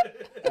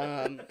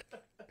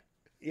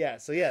 Yeah,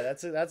 so yeah,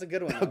 that's a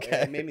good one. Though.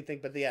 Okay. It made me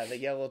think, but yeah, the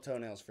yellow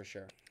toenails for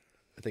sure.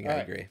 I think All I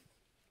right. agree.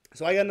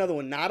 So I got another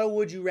one. Not a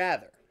would you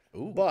rather,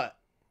 Ooh. but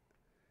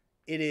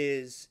it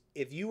is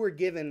if you were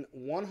given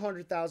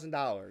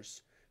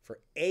 $100,000 for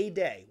a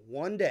day,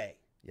 one day,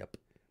 Yep.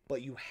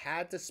 but you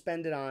had to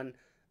spend it on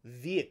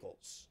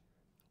vehicles,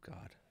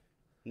 God.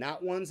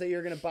 not ones that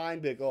you're going to buy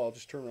and be like, oh, I'll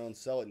just turn around and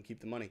sell it and keep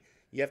the money.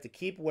 You have to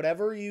keep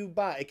whatever you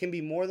buy. It can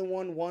be more than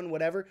one,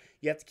 whatever.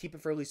 You have to keep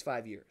it for at least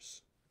 5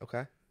 years.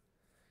 Okay.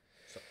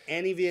 So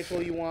any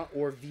vehicle you want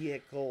or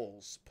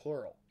vehicles,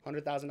 plural.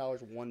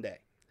 $100,000 one day.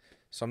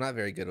 So I'm not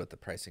very good with the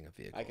pricing of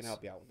vehicles. I can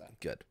help you out with that.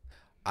 Good.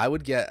 I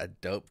would get a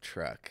dope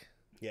truck.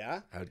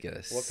 Yeah? I would get a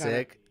What kind of-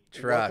 sick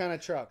truck. What kind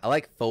of truck? I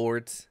like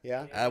Fords.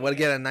 Yeah. I want to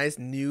get a nice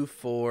new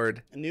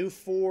Ford. A new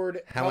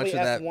Ford. How much probably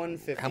would that?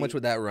 F-150. How much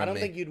would that run I don't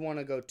me? think you'd want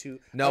to go to.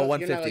 No, you're not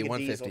 150.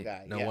 like a diesel 150.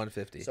 guy. No, Yeah.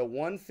 150. So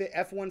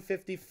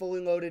F-150 fully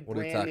loaded, What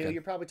are we brand new. talking?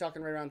 You're probably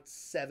talking right around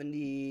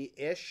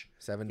 70-ish.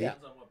 70. Yeah.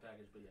 Depends on what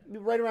package, but yeah.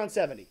 Right around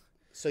 70.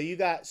 So you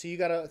got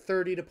a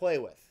 30 to play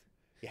with.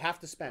 You have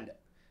to spend it.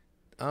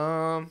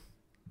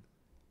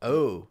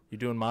 Oh, You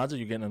doing mods or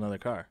you getting another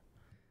car?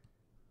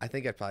 I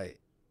think I'd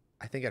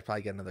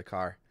probably get another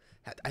car,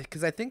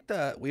 because I think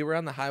we were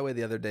on the highway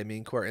the other day, me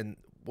and Court, and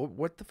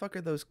what the fuck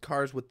are those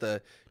cars with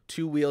the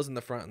 2 wheels in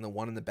the front and the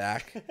 1 in the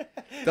back?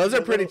 Those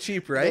are pretty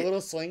cheap, right? The little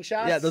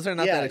slingshots? Yeah, those are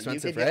not that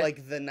expensive, you could right? get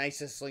like the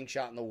nicest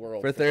slingshot in the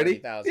world For 30?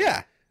 30,000.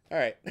 Yeah. All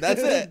right. That's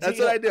it. That's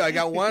what I do. I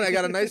got one. I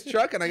got a nice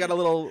truck, and I got a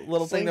little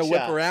thing to whip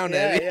Slingshot. around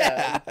yeah, in.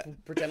 Yeah.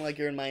 Pretend like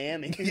you're in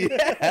Miami.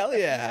 Yeah, hell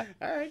yeah.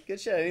 All right, good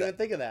shit. I didn't even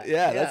think of that.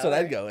 Yeah, that's what all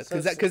I'd right. go with. So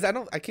Because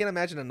I can't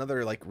imagine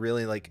another like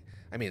really like.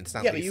 I mean, it's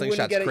not yeah, like but you Slingshot's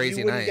wouldn't get crazy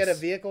you wouldn't nice. get a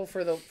vehicle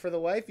for the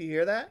wife. You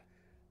hear that?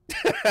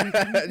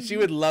 She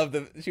would love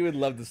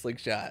the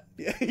Slingshot.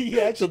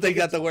 Yeah, She'll take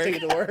that to work. Take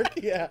it to work.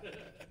 Yeah.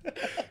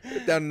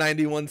 Down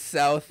 91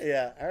 South.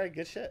 Yeah. All right.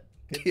 Good shit.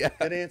 Good, Yeah.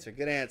 Good answer.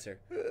 Good answer.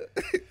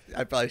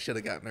 I probably should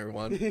have gotten her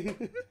one.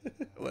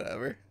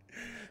 Whatever.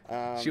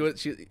 Um,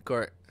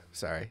 Court.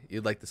 Sorry,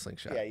 you'd like the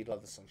Slingshot. Yeah, you'd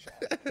love the slingshot.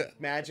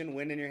 Imagine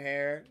wind in your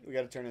hair. We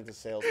got to turn into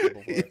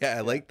salespeople for it. Yeah,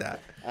 I like that.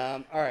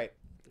 All right.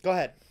 Go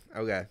ahead.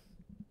 Okay.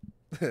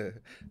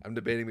 I'm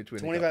debating between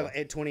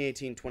a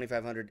 2018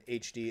 2500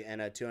 HD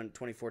and a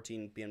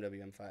 2014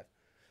 BMW M5.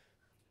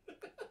 In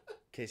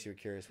case you were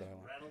curious what I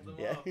want.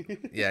 Yeah.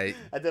 couple. Yeah.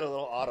 I did a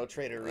little Auto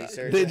Trader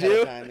research. Did ahead of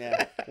you? Time,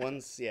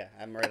 yeah.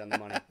 I'm right on the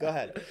money. Go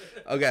ahead.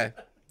 Okay.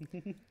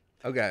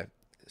 Okay.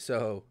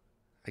 So,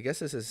 I guess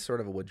this is sort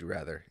of a would you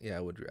rather. Yeah,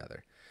 would you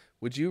rather.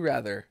 Would you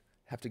rather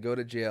have to go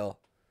to jail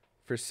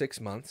for 6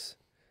 months?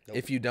 Nope.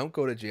 If you don't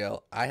go to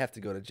jail, I have to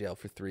go to jail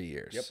for 3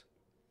 years. Yep.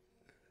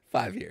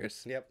 5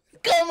 years. Yep.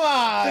 Come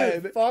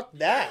on. Dude, fuck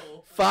that.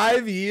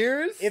 5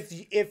 years? If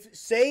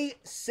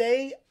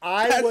say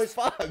I That's was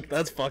fucked.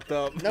 That's fucked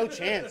up. no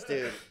chance,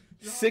 dude.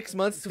 6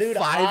 months to Dude,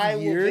 5 I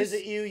years. will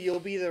visit you. You'll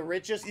be the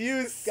richest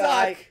You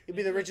guy. suck. You'll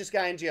be the richest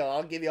guy in jail.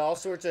 I'll give you all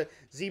sorts of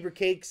zebra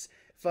cakes.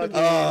 Fucking.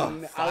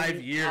 Oh, 5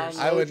 years.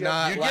 I would you.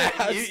 not You last.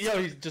 get,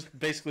 he's just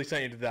basically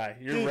saying to die.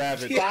 You're Dude,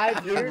 rabid.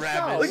 5 You're years?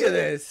 rabid. No. Look at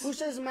this. Who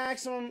says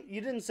maximum?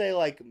 You didn't say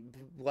like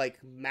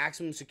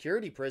maximum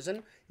security prison.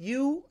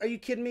 Are you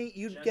kidding me?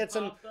 You'd get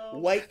some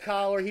white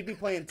collar. He'd be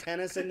playing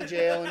tennis in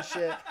jail and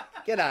shit.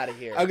 Get out of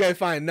here. Okay,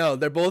 fine. No,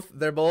 they're both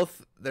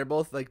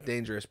like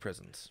dangerous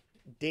prisons.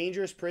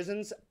 Dangerous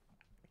prisons.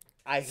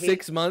 I hate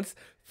 6 months,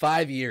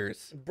 5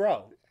 years.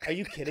 Bro, are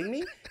you kidding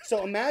me?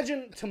 So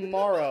imagine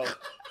tomorrow,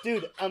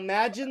 dude.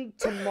 Imagine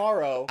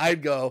tomorrow.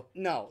 I'd go.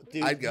 No,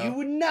 dude, I'd go. you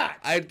would not.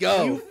 I'd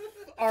go. You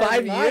are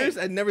 5 lying. years,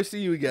 I'd never see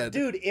you again.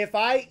 dude.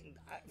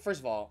 First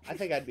of all, I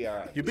think I'd be all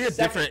right. You'd be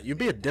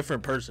a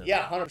different person.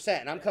 Yeah, 100%.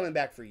 And I'm coming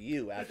back for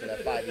you after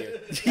that 5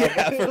 years.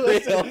 Yeah, for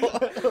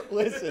real.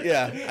 Listen.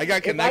 Yeah, I got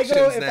If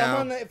connections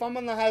now. if I'm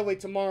on the highway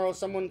tomorrow,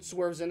 someone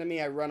swerves into me,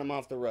 I run them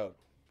off the road.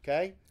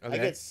 Okay? I Okay.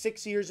 get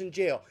 6 years in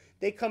jail.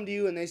 They come to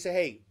you and they say,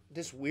 hey,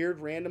 this weird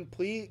random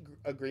plea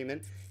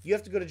agreement, you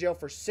have to go to jail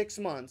for 6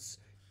 months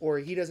or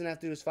he doesn't have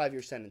to do his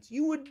 5-year sentence.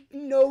 You would,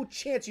 no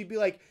chance. You'd be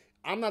like,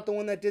 I'm not the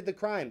one that did the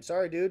crime.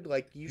 Sorry, dude.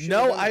 Like, you should.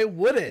 No, I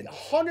wouldn't.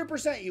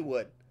 100% you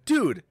would.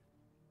 Dude,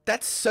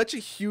 that's such a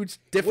huge What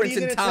are difference you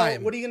in gonna time.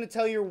 tell? What are you gonna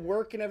tell your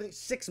work and everything?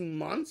 6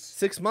 months?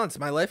 6 months,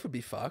 my life would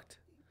be fucked.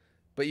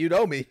 But you'd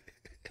owe me.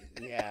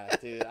 Yeah,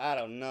 dude. I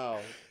don't know.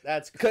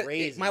 That's 'Cause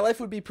crazy. My life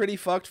would be pretty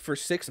fucked for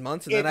 6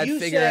 months, and If then I'd you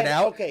figure said- it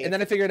out. okay, and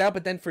then I figure it out.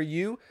 But then for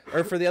you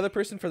or for the other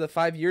person for the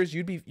 5 years,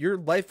 your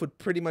life would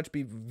pretty much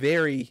be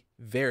very,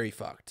 very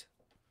fucked.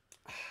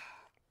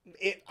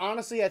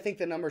 Honestly, I think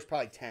the number's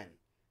probably 10.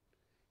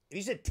 If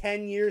you said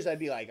 10 years, I'd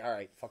be like, all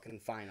right, fucking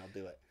fine, I'll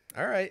do it.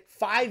 All right.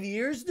 5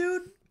 years,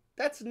 dude?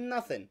 That's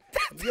nothing.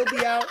 You'll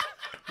be out.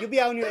 You'll be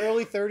out in your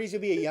early 30s.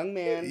 You'll be a young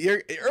man.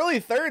 Your early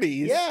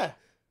 30s. Yeah.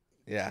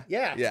 Yeah.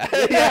 Yeah. Yeah.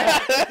 Yeah.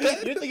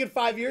 You're thinking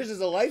 5 years is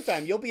a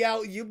lifetime. You'll be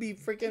out. You'll be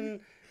freaking.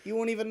 You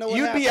won't even know what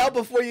You'd be out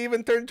before you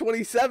even turned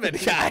 27,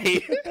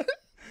 guy.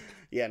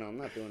 Yeah, no, I'm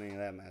not doing any of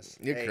that mess.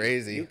 You're Hey,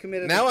 crazy. You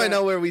committed. Now the I crime.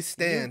 know where we You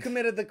stand.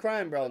 committed the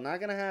crime, bro. Not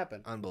gonna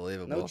happen.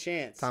 Unbelievable. No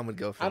chance. Tom would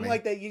go for I'm me.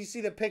 like that. You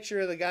see the picture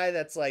of the guy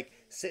that's like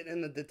sitting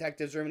in the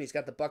detective's room and he's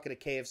got the bucket of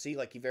KFC,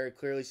 like he very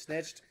clearly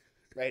snitched.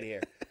 Right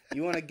here.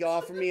 You want to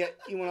offer me?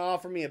 You want to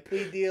offer me a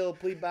plea deal,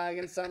 plea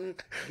bargain, something?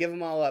 Give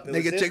them all up. It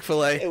Make was a this-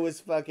 Chick-fil-A. It was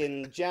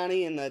fucking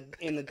Johnny in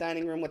the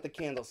dining room with the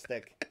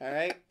candlestick. All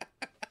right,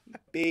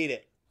 beat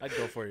it. I'd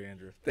go for you,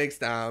 Andrew. Thanks,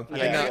 Tom.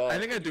 Yeah, well, I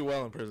think I'd do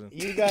well in prison.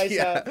 you guys,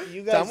 Yeah.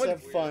 you Tom guys would-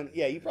 have fun.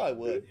 Yeah, you probably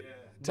would.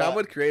 Tom But-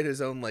 would create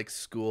his own like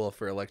school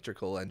for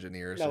electrical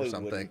engineers No, or he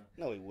something. wouldn't.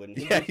 No, he wouldn't.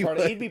 Yeah, he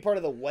would. He'd be part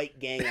of the white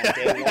gang on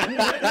day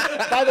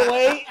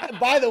one.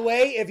 by the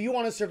way, if you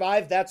want to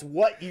survive, that's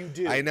what you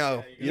do. I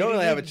know. You don't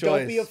really have a choice.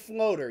 Don't be a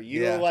floater.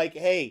 You're Yeah. like,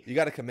 hey, You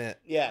got to commit.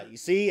 yeah, you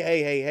see,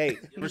 hey. You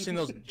ever seen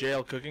those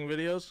jail cooking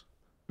videos?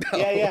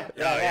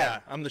 Yeah.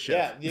 I'm the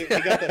Yeah,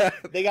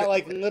 chef. they got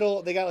like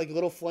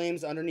little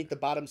flames underneath the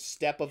bottom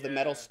step of the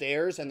metal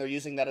stairs, and they're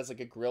using that as like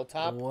a grill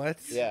top. What?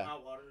 Yeah.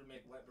 Hot water to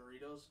make wet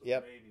burritos.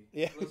 Yep. Baby.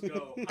 Yeah. Let's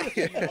go.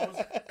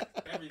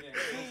 Everything.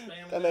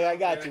 I'm like, I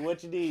got you.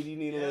 What you need? You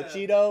need a little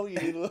Cheeto? You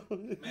need a little.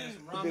 Man,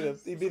 some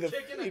ramen, You'd be the. some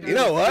chicken, I you'd got be You the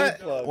know food what?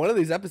 plug. One of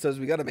these episodes,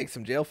 we got to make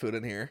some jail food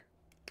in here.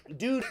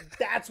 Dude,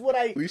 that's what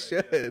I. We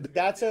should.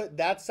 That's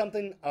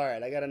something. All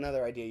right, I got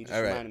another idea. You just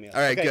All right. reminded me of.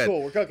 All right, okay, good.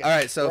 Cool, we're cooking. All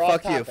right, so We're off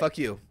fuck you. topic. Fuck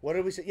you. What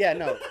did we say? Yeah,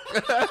 no.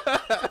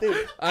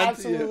 Dude, On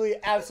to you.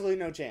 absolutely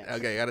no chance.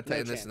 Okay, I got to No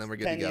tighten this chance. and then we're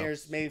good 10 to go.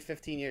 years, maybe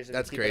 15 years. If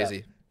That's you keep it up.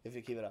 crazy. If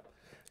you keep it up.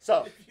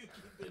 So,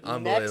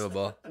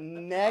 Unbelievable.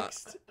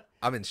 next,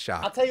 I'm in I'll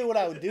shock. tell you what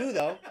I would do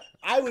though.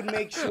 I would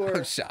make sure.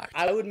 I'm shocked.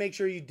 I would make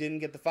sure you didn't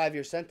get the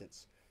 5-year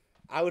sentence.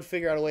 I would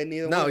figure out a way.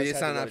 Neither one No, of us it's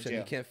had not to an go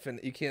to option.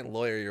 jail. You can't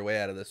lawyer your way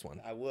out of this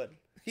one. I would.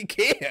 You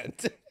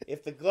can't.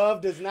 If the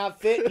glove does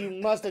not fit, you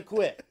must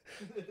acquit.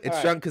 It's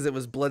right. drunk because it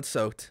was blood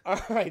soaked. All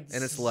right.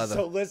 And it's leather.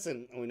 So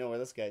listen, we know where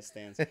this guy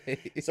stands.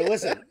 So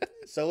listen.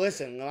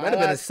 My Might have been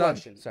his last son.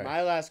 question. Sorry.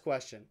 My last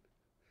question.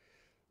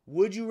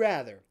 Would you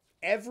rather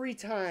every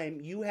time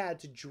you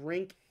had to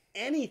drink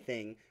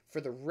anything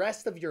for the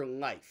rest of your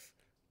life,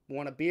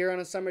 want a beer on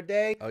a summer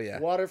day? Oh, yeah.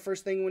 Water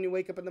first thing when you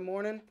wake up in the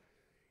morning?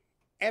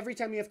 Every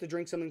time you have to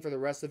drink something for the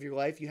rest of your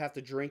life, you have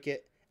to drink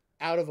it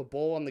out of a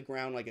bowl on the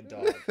ground like a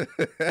dog.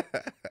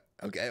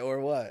 Okay,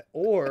 or what?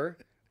 Or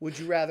would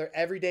you rather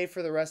every day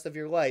for the rest of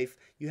your life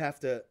you have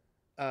to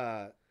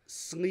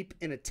sleep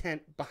in a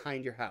tent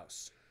behind your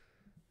house?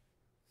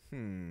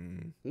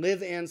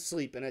 Live and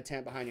sleep in a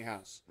tent behind your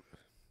house.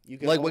 You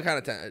can Like own- what kind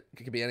of tent?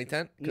 It could be any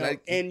tent? Could No, I-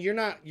 and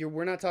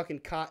we're not talking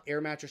cot, air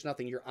mattress,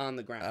 nothing. You're on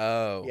the ground.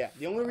 Oh. Yeah.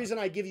 The only reason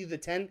I give you the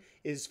tent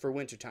is for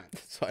wintertime.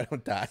 So I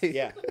don't die?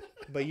 Yeah.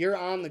 But you're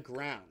on the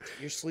ground.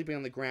 You're sleeping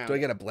on the ground. Do I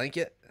get a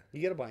blanket? You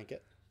get a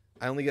blanket.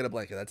 I only get a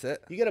blanket. That's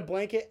it? You get a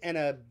blanket and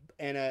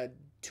a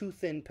too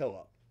thin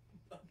pillow.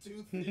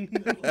 Too thin.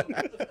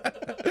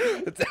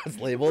 That's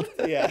labeled.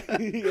 Yeah,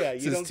 yeah.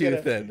 This You is don't too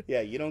get thin.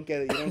 Yeah, you don't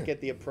get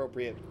the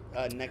appropriate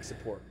neck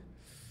support.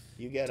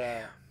 You get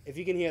if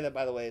you can hear that,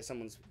 by the way,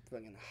 someone's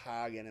fucking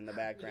hogging in the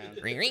background.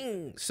 Ring,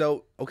 ring.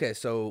 So, okay,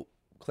 so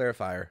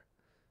clarifier.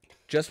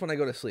 Just when I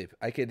go to sleep,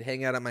 I could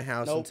hang out at my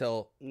house Nope.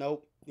 until.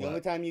 Nope. The What?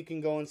 only time you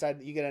can go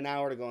inside, you get an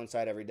hour to go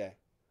inside every day.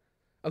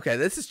 Okay,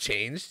 this has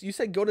changed. You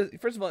said go to.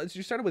 First of all,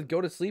 you started with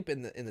go to sleep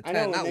in the I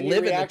tent, know. not And then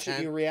live in the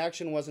tent. your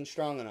reaction wasn't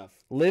strong enough.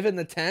 Live in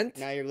the tent.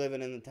 Now you're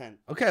living in the tent.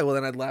 Okay, well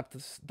then I'd lap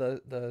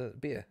the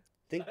beer.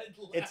 Think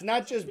it's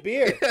not just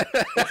beer.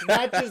 It's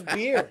not just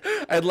beer.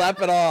 I'd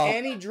lap it all.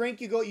 Any drink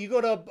you go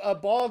to a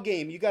ball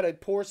game, you got to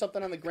pour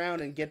something on the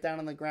ground and get down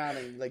on the ground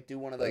and like do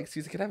one of those. Like,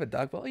 excuse me, can I have a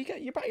dog ball?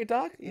 You brought your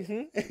dog?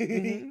 Mm-hmm.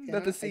 Yeah,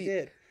 Not the I seat.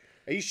 did.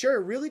 Are you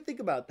sure? Really think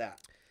about that.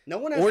 No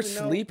one has Or to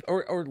know. sleep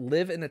or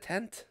live in a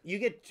tent.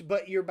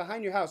 But you're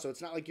behind your house, so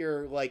it's not like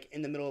you're like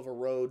in the middle of a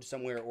road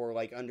somewhere or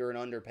like under an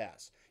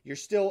underpass. You're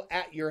still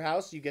at your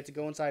house. You get to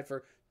go inside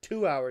for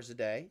 2 hours a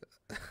day,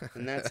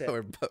 and that's it.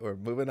 we're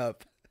moving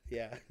up.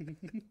 Yeah.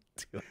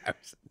 2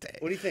 hours a day.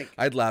 What do you think?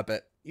 I'd lap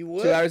it. You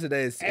would? 2 hours a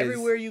day is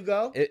Everywhere you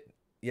go?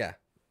 Yeah.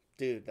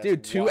 Dude, that's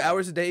Dude, 2 wild.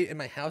 hours a day in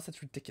my house,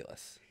 that's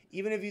ridiculous.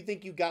 Even if you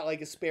think you got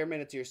like a spare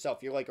minute to yourself,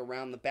 you're like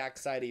around the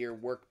backside of your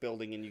work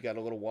building and you got a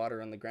little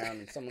water on the ground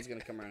and someone's going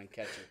to come around and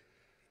catch you.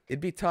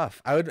 It'd be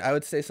tough. I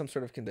would say some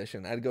sort of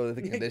condition. I'd go with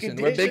the condition.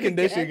 We're big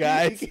condition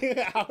guys.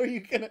 How are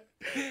you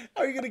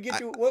gonna get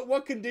you?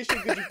 What condition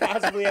could you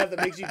possibly have that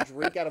makes you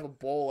drink out of a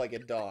bowl like a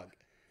dog?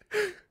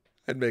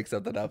 I'd make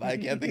something up. I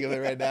can't think of it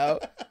right now.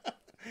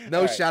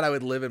 No All right. shot. I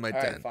would live in my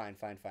All tent. right,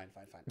 fine.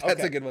 That's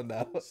Okay. a good one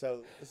though.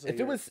 So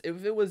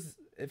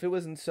If it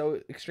wasn't so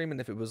extreme, and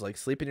if it was like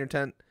sleep in your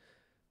tent,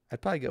 I'd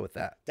probably go with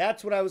that.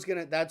 that's what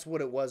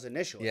it was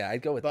initially. Yeah,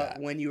 I'd go with But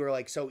that. when you were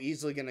like so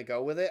easily gonna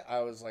go with it, I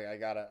was like, I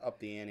gotta up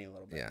the ante a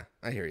little bit. Yeah,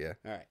 I hear you.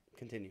 All right,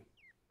 continue.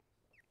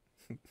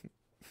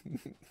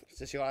 Is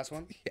this your last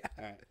one? Yeah.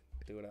 All right,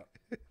 do it up.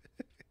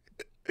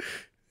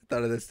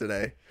 Thought of this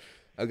today.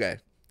 Okay,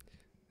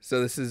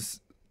 so this is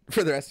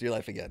for the rest of your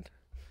life again.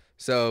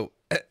 So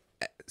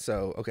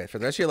okay, for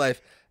the rest of your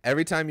life,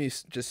 every time you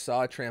just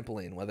saw a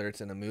trampoline, whether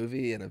it's in a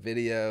movie, in a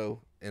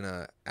video,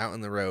 out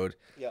on the road,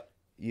 Yep.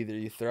 either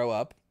you throw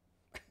up.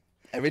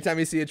 Every time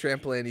you see a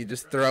trampoline, you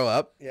just throw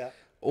up. Yeah.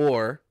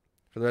 Or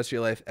for the rest of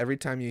your life, every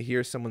time you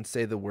hear someone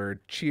say the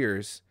word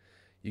cheers,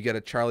 you get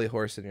a Charlie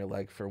horse in your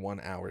leg for 1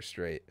 hour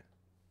straight.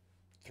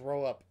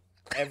 Throw up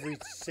every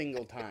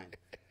single time.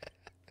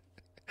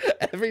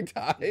 Every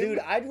time? Dude,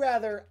 I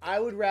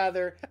would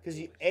rather, because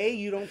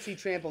you don't see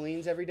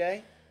trampolines every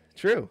day,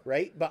 True.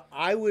 right? But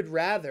I would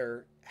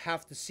rather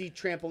have to see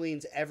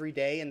trampolines every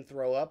day and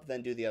throw up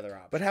than do the other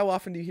option. But how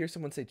often do you hear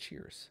someone say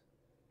cheers?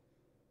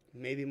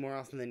 Maybe more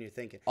often than you're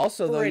thinking.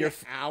 Also, For though, an you're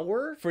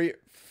hour? for your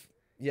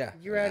yeah,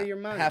 You're out of your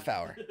mind. Half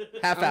hour, I'm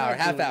not half doing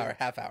hour, it.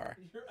 half hour,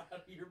 You're out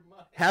of your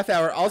mind. half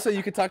hour. Also,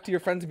 you could talk to your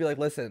friends and be like,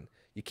 "Listen,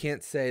 you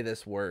can't say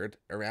this word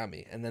around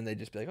me," and then they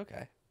just be like,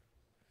 "Okay."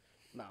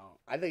 No,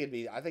 I think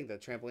the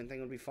trampoline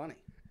thing would be funny.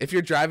 If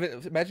you're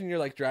driving, imagine you're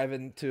like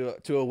driving to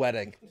a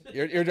wedding.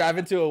 You're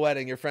driving to a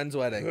wedding, your friend's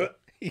wedding.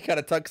 You got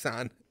a tux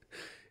on.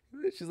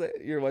 She's like,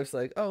 your wife's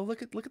like, oh,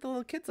 look at the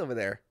little kids over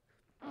there.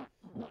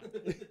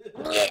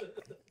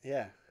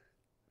 Yeah.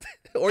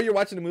 Or you're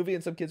watching a movie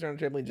and some kids are on a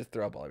trampoline, just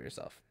throw up all over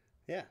yourself.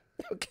 Yeah.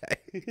 Okay.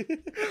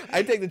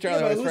 I take the Yeah,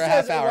 Charlie but horse who for a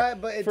half says- hour. why-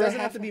 But it For a doesn't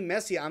have half to be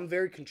messy. I'm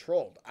very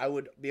controlled. I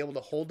would be able to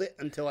hold it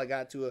until I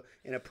got to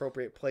an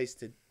appropriate place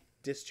to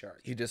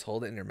discharge. You just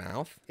hold it in your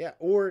mouth. Yeah.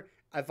 Or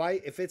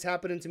if it's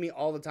happening to me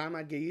all the time,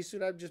 I'd get used to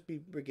it. I'd just be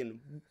freaking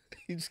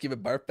You just keep a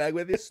barf bag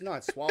with you.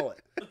 I'd swallow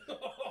it.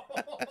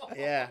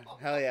 Yeah.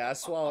 Hell yeah. I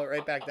swallow it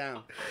right back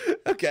down.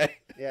 Okay.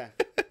 Yeah.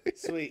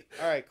 Sweet.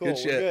 All right. Cool. Good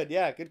We're shit. good.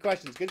 Yeah. Good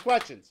questions. Good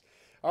questions.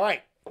 All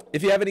right.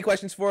 If you have any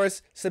questions for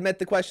us, submit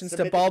the questions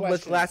Submit to the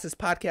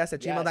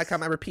baldwithglassespodcast@gmail.com. Yes.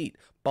 I repeat,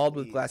 We will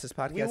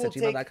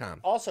baldwithglassespodcast@gmail.com.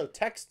 take also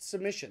text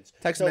submissions.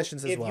 Text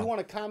submissions as if well. you want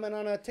to comment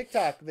on a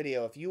TikTok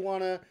video, if you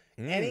want to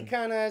any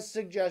kind of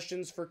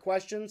suggestions for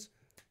questions,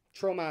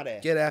 throw them out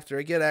at. Get after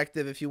it. Get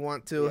active if you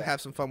want to. Yeah. Have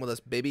some fun with us,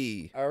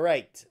 baby. All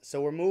right. So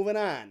we're moving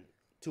on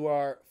to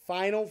our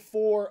final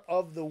four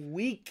of the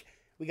week.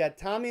 We got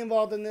Tommy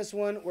involved in this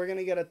one. We're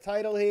gonna get a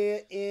title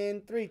here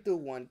in 3, 2,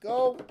 1,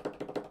 go.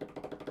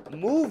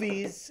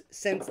 Movies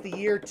since the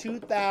year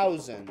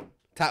 2000.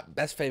 Top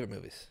best favorite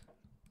movies.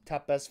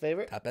 Top best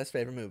favorite. Top best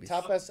favorite movies.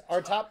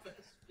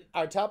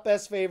 Our top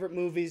best favorite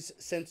movies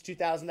since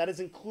 2000. That is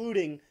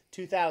including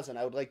 2000.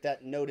 I would like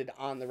that noted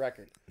on the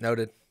record.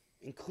 Noted.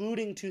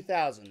 Including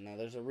 2000. Now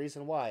there's a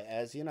reason why,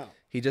 as you know.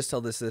 He just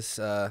told us this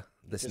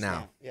Just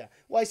now. Yeah.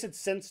 Well, I said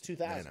since I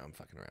 2000. know I'm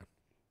fucking around.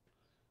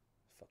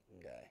 Fucking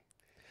guy.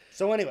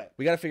 So anyway,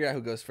 We got to figure out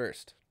who goes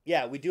first.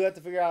 yeah, we do have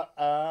to figure out.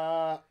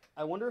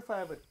 I wonder if I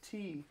have a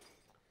T.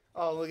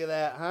 Oh, look at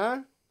that,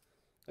 huh?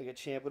 Look at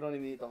champ. We don't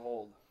even need to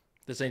hold.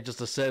 This ain't just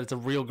a set. It's a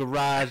real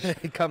garage.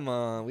 Come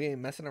on, we ain't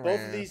messing around.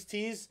 Both of these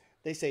T's,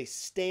 they say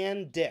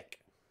Stan Dick.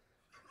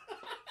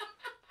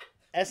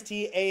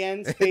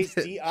 STAN space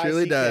DICK.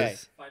 Truly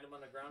does. Find him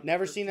on the ground.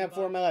 Never seen that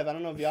before in my life. I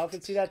don't know if y'all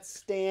can see that.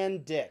 Stan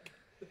Dick.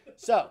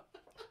 So,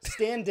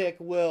 Stan Dick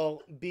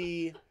will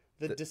be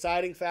the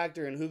deciding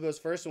factor in who goes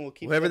first, and we'll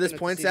keep Whoever looking this to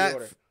points see the at,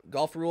 order.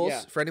 golf rules.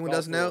 Yeah, For anyone who golf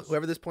doesn't know, rules.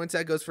 whoever this points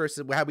at goes first.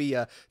 How we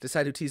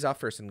decide who tees off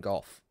first in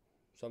golf.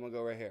 So I'm gonna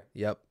go right here.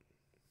 Yep.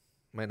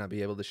 Might not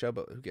be able to show,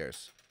 but who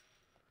cares?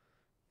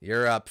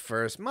 You're up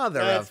first,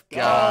 mother Let's of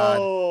God.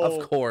 go.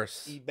 Of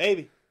course. E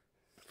baby.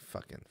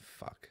 Fucking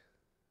fuck.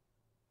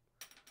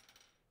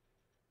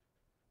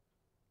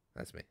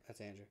 That's me. That's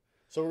Andrew.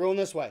 So we're going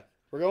this way.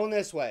 We're going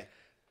this way.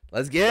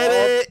 Let's get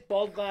it.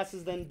 Bald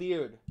glasses, then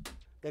beard,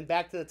 then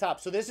back to the top.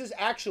 So this is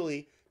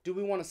actually. Do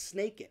we want to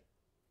snake it?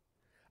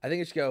 I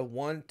think it should go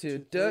 1, 2,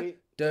 2, duh, 3,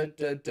 duh,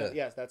 duh, duh.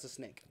 Yes, that's a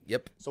snake.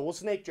 Yep. So we'll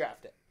snake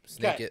draft it.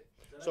 Snake Okay. it.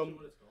 So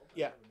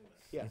yeah,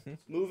 yeah.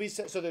 Movies.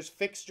 So there's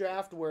fixed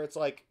draft where it's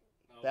like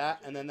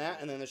that, and then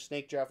there's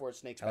snake draft where it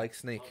snakes I back. like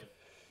snake.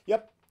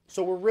 Yep.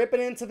 So we're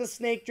ripping into the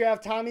snake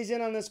draft. Tommy's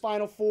in on this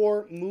final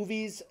four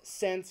movies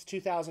since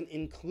 2000,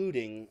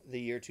 including the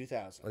year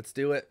 2000. Let's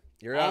do it.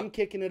 You're I'm up.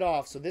 kicking it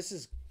off. So this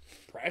is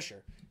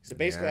pressure. So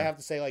basically, Yeah. I have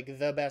to say like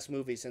the best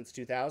movie since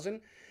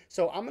 2000.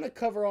 So I'm gonna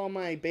cover all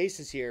my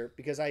bases here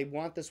because I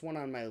want this one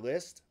on my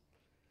list.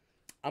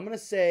 I'm gonna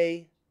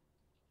say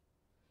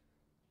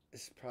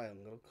this is probably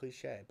a little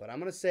cliche, but I'm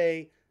gonna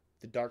say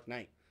The Dark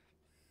Knight.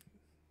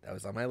 That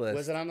was on my list.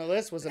 Was it on the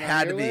list? Was it on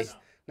Had your to be. list?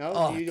 No.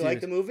 Oh, Do you dude.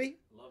 like the movie?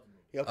 Love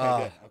the movie. Okay, Oh,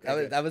 good. Okay, that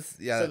was, good. that was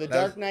yeah. So The that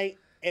Dark was- Knight,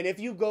 and if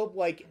you go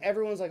like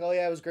everyone's like, oh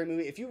yeah, it was a great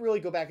movie. If you really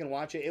go back and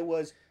watch it, it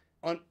was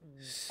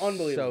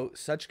unbelievable. So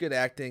such good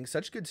acting,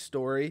 such good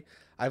story.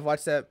 I've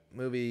watched that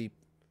movie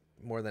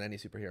more than any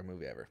superhero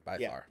movie ever by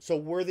yeah. far. So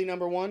worthy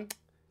number one.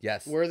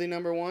 Yes, Worthy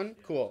number one.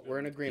 Cool. We're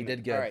in he agreement.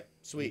 did good. All right.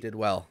 He Sweet. did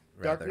well.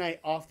 Dark rather. Knight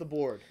off the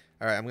board.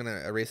 All right, I'm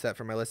gonna erase that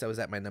from my list. That was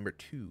at my number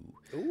 2.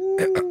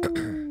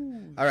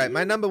 Ooh. All right,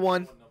 my number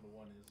 1. What number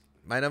one is?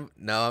 My number.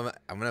 No,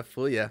 I'm gonna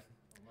fool you. I'm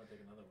gonna take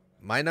another one.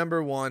 My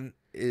number 1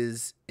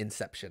 is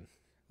Inception.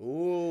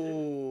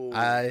 Ooh.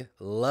 I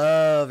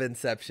love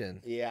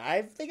Inception. Yeah,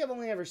 I think I've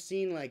only ever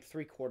seen like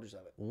 3/4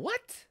 of it.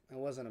 What? I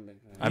wasn't a big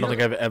I don't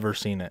think I've ever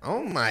seen it.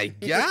 Oh my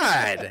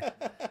god!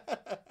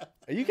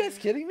 Are you guys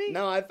kidding me?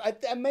 No, I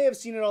may have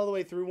seen it all the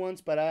way through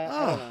once, but I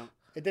Oh. don't know.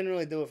 It didn't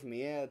really do it for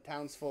me. Yeah, the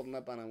town's folding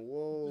up on a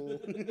whoa.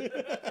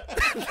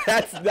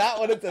 That's not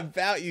what it's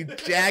about, you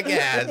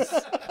jackass.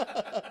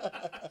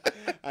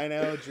 I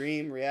know,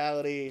 dream,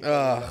 reality, the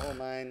Ugh. whole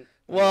nine.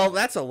 Well,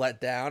 that's a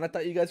letdown. I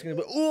thought you guys were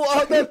gonna be. Ooh,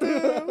 oh, that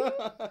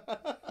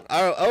too.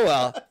 Oh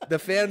well, the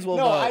fans will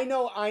No,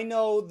 vote. I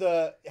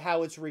know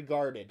how it's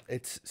regarded.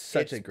 It's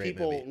such a great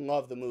people movie.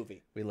 love the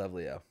movie. We love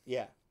Leo.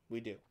 Yeah, we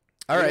do.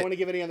 All I right. don't want to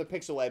give any other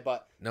picks away,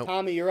 but Nope.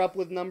 Tommy, you're up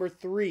with number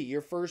 3,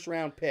 your first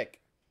round pick.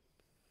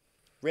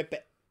 Rip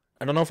it.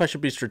 I don't know if I should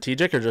be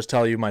strategic or just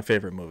tell you my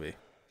favorite movie.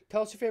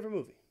 Tell us your favorite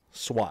movie.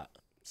 SWAT.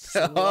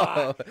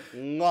 SWAT.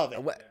 Love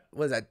it. What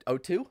was that?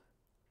 02?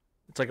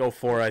 It's like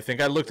 04, I think.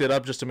 I looked it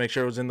up just to make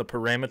sure it was in the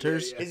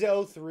parameters. Is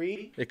it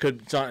 03? It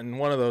could it's not in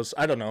one of those.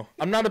 I don't know.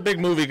 I'm not a big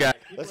movie guy.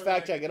 Let's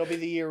fact check. It'll be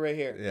the year right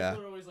here. Yeah.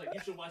 People are always like, you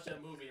should watch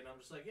that movie, and I'm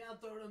just like, yeah, I'll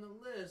throw it on the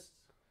list.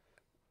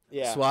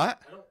 Yeah. SWAT?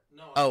 I don't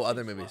know. Oh,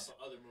 other movies.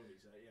 Other movies,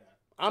 yeah.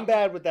 I'm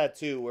bad with that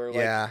too. Where like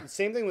Yeah.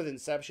 same thing with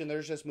Inception.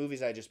 There's just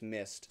movies I just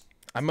missed.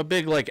 I'm a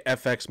big like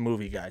FX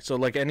movie guy. So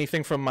like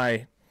anything from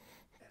my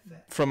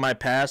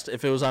past,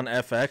 if it was on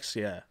FX,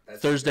 yeah.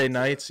 Thursday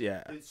nights,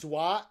 yeah.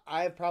 SWAT,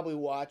 I have probably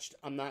watched.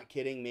 I'm not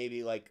kidding.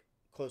 Maybe like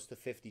close to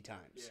 50 times.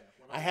 Yeah,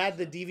 I had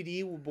the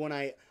DVD when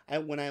I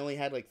only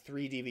had like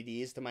 3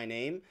 DVDs to my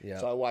name. Yeah.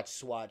 So I watched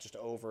SWAT just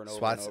over and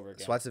over and over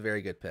again. SWAT's a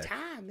very good pick.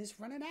 Time is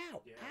running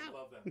out. Yeah, Ow. I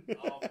love them.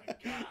 Oh my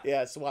god.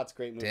 Yeah, SWAT's a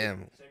great movie.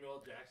 Damn. Samuel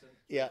L. Jackson.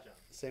 Yeah, Good job.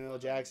 Samuel L.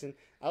 Jackson.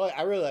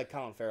 I really like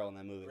Colin Farrell in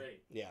that movie.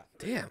 Great. Yeah.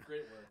 Damn.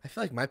 Great work. I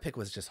feel like my pick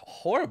was just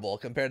horrible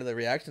compared to the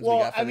reactions we Well,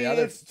 got from I mean, the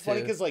other it's funny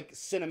two. because like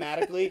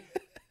cinematically,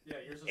 Yeah,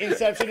 yours is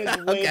Inception is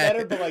way Okay.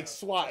 better, but like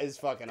SWAT is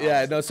fucking awesome.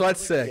 Yeah, no,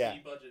 SWAT's sick. Yeah.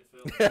 budget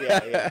film.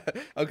 Yeah.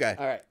 Okay.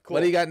 All right, cool.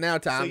 What do you got now, So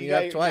Tom? you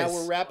got now twice.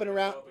 we're wrapping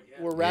around.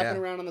 We're wrapping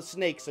Yeah. around on the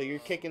snake, so you're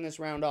kicking this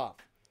round off.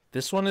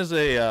 This one is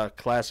a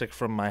classic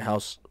from my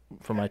house,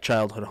 from my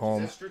childhood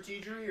home.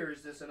 strategery or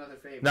is this another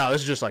favorite? No,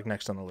 this is just like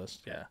next on the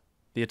list. Yeah.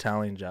 The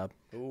Italian Job.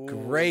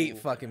 Great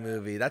fucking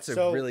movie. That's a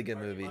So- really good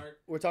movie.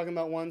 We're talking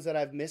about ones that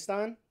I've missed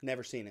on.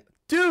 Never seen it.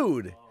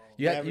 Dude,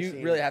 you Never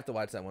seen really it. have to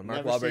watch that one.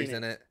 Mark Never Wahlberg's seen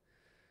in it.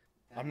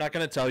 I'm not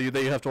going to tell you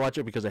that you have to watch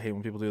it because I hate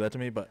when people do that to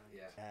me, but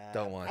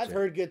Don't watch I've it.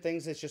 heard good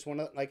things. It's just one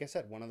of, like I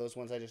said, one of those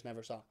ones I just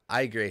never saw.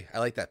 I agree. I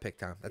like that pick,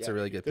 Tom. That's a Yeah.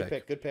 really good pick.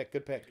 Good pick.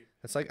 Good pick.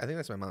 That's like I think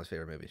that's my mom's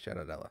favorite movie. Shout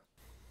out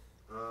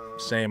Ella.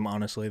 same,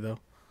 honestly, though.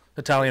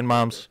 Italian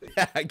moms.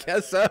 Yeah, I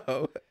guess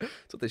so.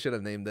 That's what they should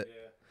have named it.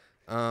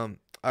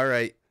 All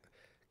right.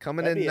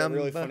 Coming That'd in be a number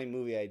really funny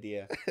movie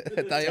idea.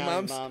 Italian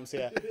moms. Moms,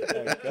 yeah.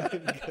 All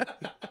right,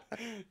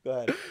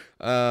 go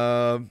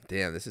ahead.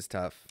 Damn, this is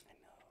tough.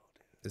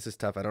 This is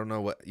tough. I don't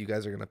know what you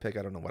guys are gonna pick.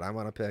 I don't know what I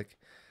want to pick.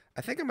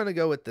 I think I'm gonna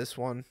go with this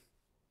one.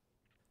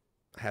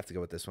 I have to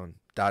go with this one.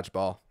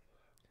 Dodgeball.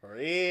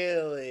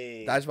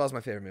 Really? Dodgeball is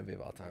my favorite movie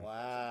of all time.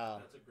 Wow.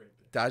 That's a great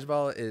pick.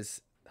 Dodgeball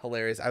is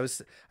hilarious. I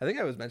think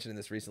I was mentioning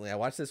this recently. I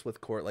watched this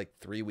with Court like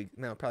 3 weeks,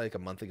 no, probably like a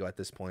month ago at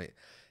this point,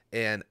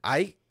 and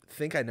I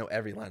think I know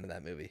every line of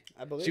that movie.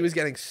 I believe She was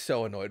getting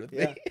so annoyed with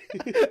me.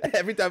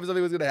 Every time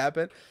something was gonna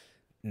happen,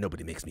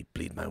 nobody makes me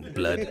bleed my own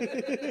blood.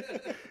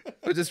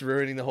 I was just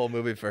ruining the whole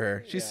movie for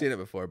her. She's seen it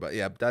before, but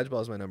yeah,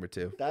 Dodgeball is my number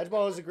 2.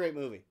 Dodgeball is a great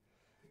movie.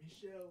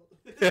 Michelle.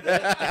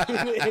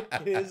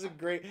 It is a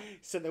great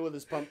sitting there with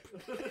his pump.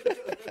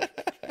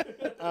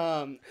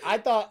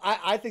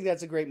 I think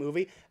that's a great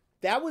movie.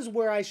 That was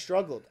where I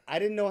struggled. I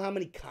didn't know how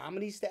many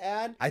comedies to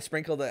add I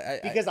sprinkled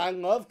it because I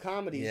love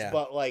comedies, Yeah.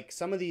 but like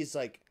some of these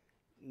like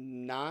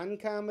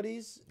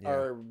non-comedies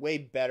are way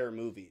better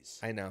movies.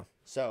 I know.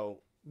 So,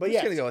 but I'm yeah,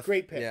 just gonna go with-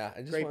 great pick. yeah,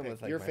 I just great went pick.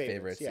 with, like, Your my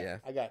favorites.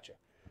 favorites, yeah. I got you.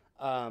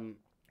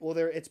 Well,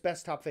 it's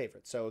best top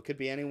favorite, so it could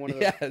be any one of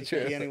the. Yeah, it true.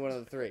 could be any one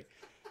of the 3.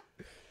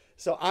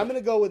 So I'm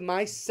gonna go with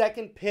my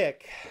second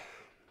pick.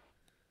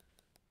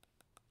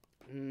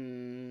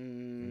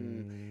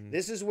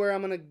 This is where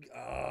I'm gonna.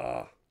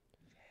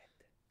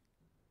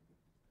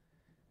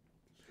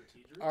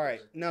 All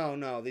right,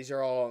 no, these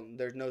are all.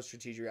 There's no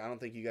strategic. I don't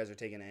think you guys are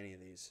taking any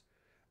of these.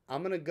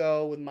 I'm gonna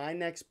go with my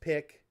next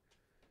pick.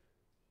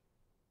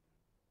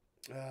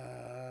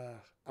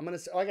 I'm gonna.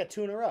 I got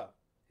 2 in a row.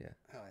 Yeah.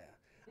 Hell yeah.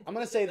 I'm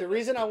gonna say the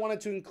reason I wanted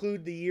to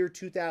include the year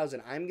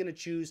 2000. I'm gonna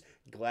choose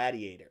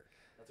Gladiator.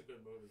 That's a good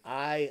movie.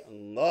 I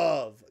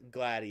love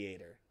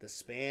Gladiator. The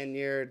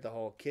Spaniard, the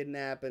whole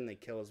kidnapping, they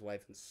kill his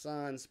wife and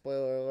son.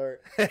 Spoiler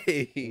alert.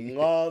 Hey.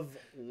 love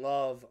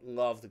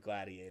the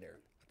Gladiator.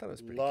 I thought it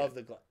was pretty Love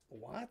good. the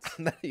what?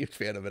 I'm not a huge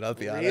fan of it, I'll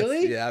be Really?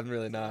 honest. Yeah, I'm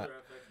really not. Another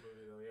FX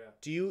movie though, yeah.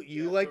 Do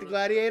you like the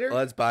Gladiator? Well,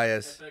 that's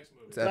bias. FX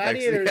movie. It's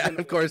Gladiator's FX. an-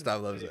 Yeah, of course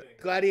Tom loves it.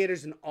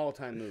 Gladiator's an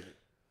all-time movie.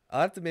 I'll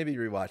have to maybe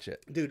rewatch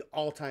it. Dude,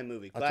 all-time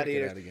movie. I'll check it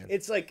Gladiator. out again.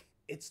 It's like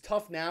it's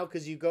tough now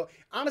because you go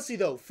honestly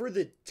though, for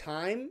the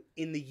time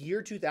in the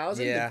year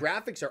 2000, Yeah. the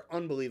graphics are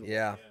unbelievable.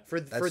 Yeah. For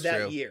That's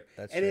that true. year.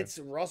 That's and true. it's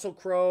Russell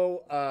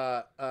Crowe,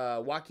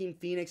 Joaquin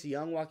Phoenix,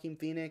 young Joaquin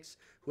Phoenix,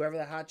 whoever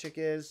the hot chick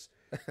is.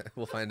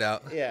 We'll find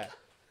out. Yeah.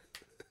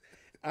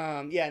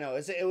 Yeah, no,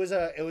 it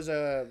was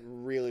a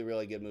really,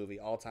 really good movie,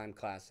 all-time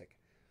classic.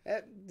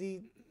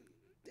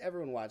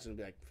 Everyone watching will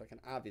be like, fucking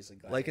obviously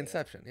Gladiator. Like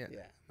Inception, yeah.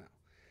 Yeah, no.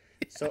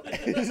 So,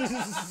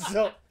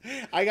 so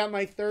I got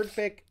my third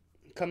pick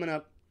coming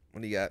up.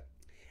 What do you got?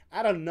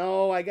 I don't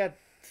know. I got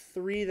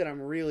 3 that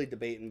I'm really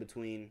debating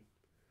between.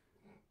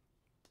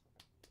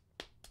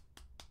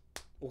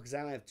 Well, because I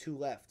only have 2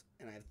 left,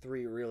 and I have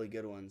 3 really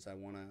good ones. I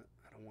don't want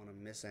to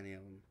miss any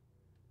of them.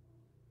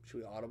 Should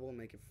we audible and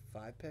make it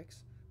 5 picks?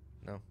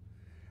 No. All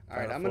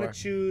right, Final I'm gonna 4.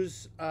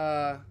 choose.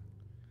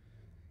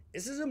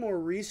 This is a more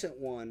recent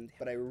one,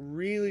 but I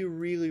really,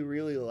 really,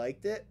 really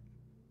liked it.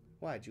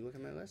 Why? Did you look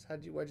at my list?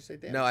 Why'd you say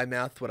that? No, I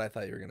mouthed what I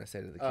thought you were gonna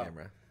say to the Oh.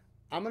 camera.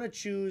 I'm gonna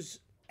choose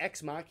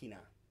Ex Machina.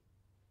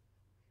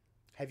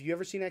 Have you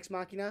ever seen Ex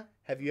Machina?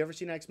 Have you ever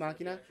seen Ex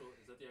Machina? Is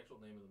that the actual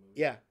name of the movie?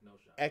 Yeah. No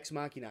shot. Ex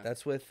Machina.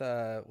 That's with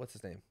what's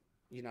his name?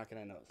 You're not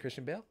gonna know.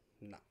 Christian Bale?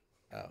 No.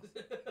 Oh.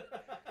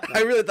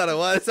 I really thought it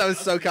was. I was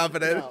so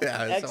confident. No.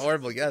 Yeah, it's a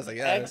horrible guess, I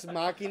guess. Ex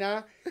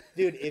Machina,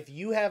 dude. If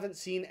you haven't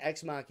seen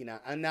Ex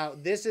Machina, and now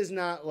this is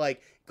not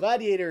like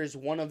Gladiator is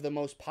one of the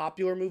most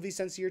popular movies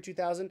since the year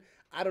 2000.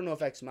 I don't know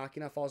if Ex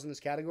Machina falls in this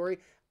category,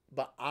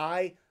 but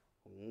I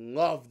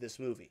love this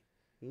movie.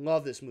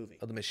 Love this movie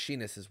Oh, The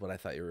Machinist is what I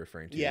thought you were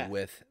referring to. Yeah.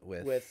 With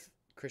with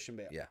Christian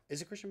Bale. Yeah.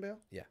 Is it Christian Bale?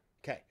 Yeah.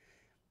 Okay.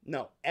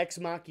 No, Ex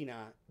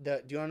Machina. Do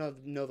you want to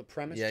know the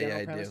premise? Yeah, general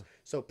yeah, I premise? do.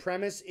 So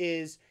premise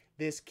is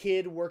this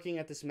kid working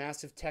at this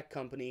massive tech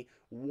company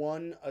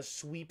won a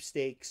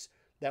sweepstakes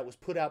that was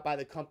put out by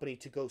the company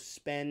to go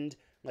spend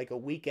like a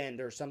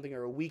weekend or something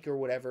or a week or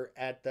whatever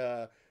at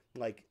the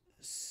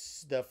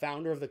the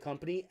founder of the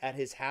company at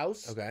his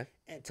house. Okay.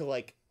 And to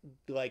like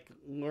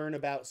learn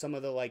about some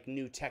of the like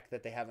new tech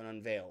that they haven't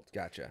unveiled.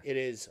 Gotcha. It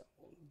is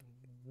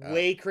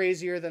way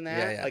crazier than that.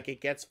 yeah, yeah. Like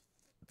it gets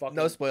fucking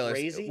No spoilers.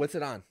 crazy. What's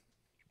it on?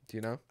 Do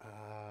you know?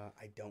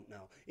 I don't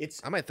know. It's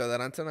I might throw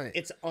that on tonight.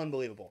 it's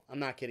unbelievable. I'm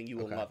not kidding. You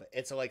will Okay. love it.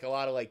 It's like a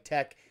lot of like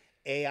tech,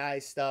 AI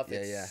stuff. Yeah,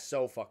 It's yeah.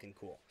 so fucking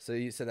cool. So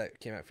you said that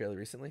came out fairly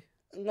recently?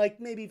 Like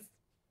maybe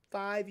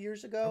 5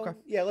 years ago. Okay.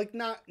 Yeah, like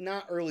not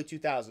early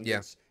 2000s.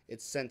 Yeah.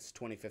 It's since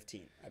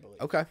 2015, I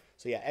believe. Okay.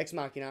 So yeah, Ex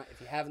Machina.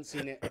 If you haven't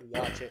seen it,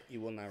 watch it. You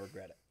will not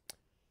regret it.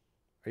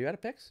 Are you out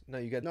of picks? No,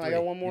 you got No, three. I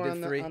got one You more did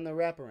on three. the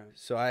wraparound.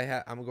 So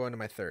I'm going to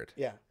my third.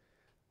 Yeah.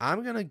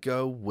 I'm gonna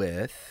go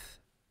with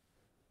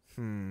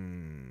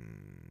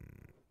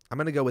I'm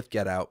gonna go with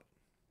Get Out.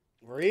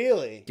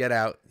 Really? Get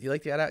Out. You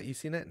like Get Out? You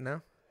seen it?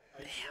 No?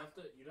 You'd have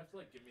to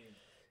like give me.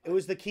 It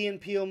was the Key and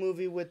Peele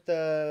movie with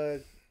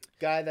the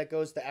guy that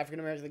goes, the African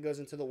American that goes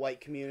into the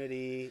white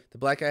community. The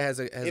black guy has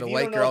a If you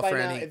white don't know by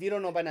girlfriend. now, if you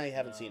don't know by now, you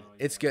haven't seen it.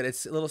 It's good.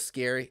 It's a little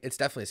scary. It's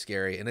definitely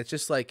scary, and it's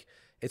just like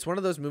it's one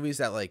of those movies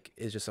that like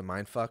is just a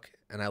mind fuck,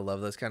 and I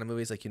love those kind of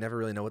movies. Like you never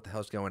really know what the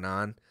hell's going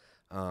on.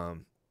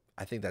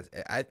 I think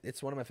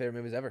it's one of my favorite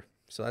movies ever.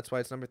 So that's why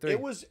it's number 3.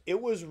 It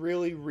was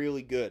really,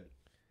 really good.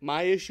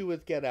 My issue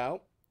with Get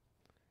Out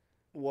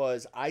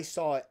was I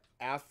saw it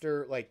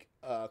after like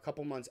a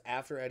couple months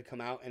after it had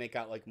come out, and it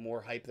got like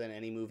more hype than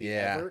any movie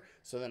Yeah. ever.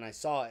 So then I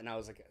saw it, and I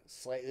was like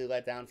slightly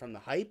let down from the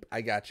hype, I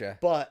gotcha.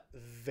 but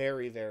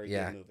very, very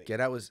Yeah, good movie. Get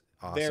Out was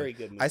awesome. Very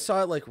good movie. I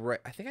saw it like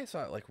I think I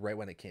saw it like right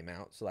when it came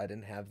out, so I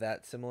didn't have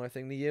that similar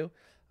thing to you.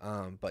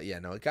 But yeah,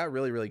 no, it got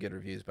really, really good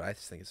reviews. But I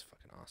just think it's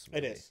fucking awesome.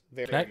 It movie. is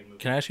very, Can I, very good movie.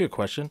 can I ask you a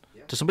question?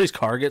 Does somebody's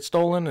car get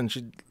stolen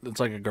and it's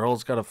like a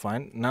girl's got to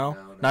find? No?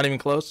 Not even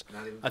close?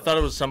 I thought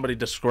it was somebody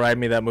described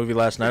me that movie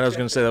last night. I was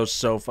going to say that was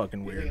so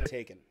fucking You're weird. gonna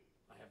Taken.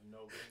 I have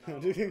no.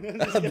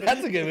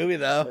 That's a good movie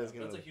though. That's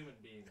a human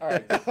being. All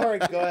right,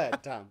 go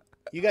ahead, Tom.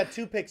 You got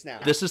 2 picks now.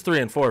 This is 3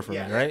 and 4 for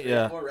Yeah. me, right?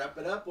 Yeah. Wrap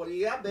it up. What do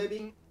you got,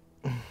 baby?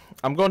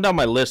 I'm going down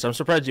my list. I'm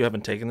surprised you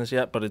haven't taken this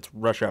yet, but it's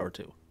Rush Hour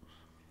 2.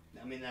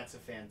 I mean, that's a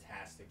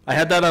fantastic. I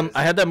had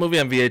that movie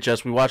on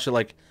VHS. We watched it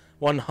like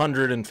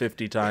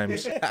 150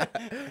 times.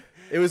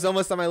 It was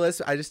almost on my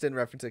list. I just didn't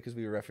reference it because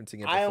we were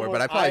referencing it before,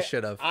 but I probably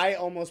should have. I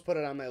almost put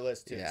it on my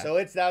list too. Yeah.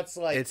 So that's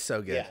like It's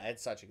so good. Yeah,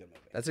 it's such a good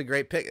movie. That's a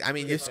great pick. I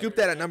mean, you scooped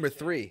that at number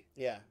 3.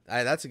 Yeah.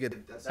 That's a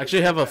good. I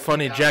actually have a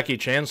funny Jackie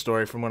Chan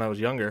story from when I was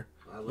younger.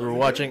 We were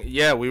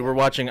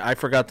watching, I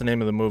forgot the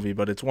name of the movie,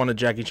 but it's one of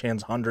Jackie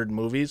Chan's 100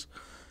 movies.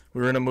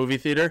 We were in a movie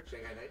theater.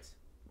 Shanghai Nights.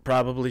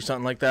 Probably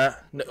something like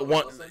that.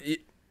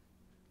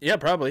 Yeah,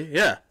 probably.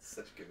 Yeah.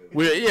 Such a good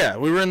movie.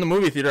 We were in the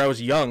movie theater. I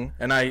was young,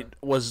 and I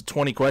was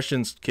 20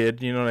 questions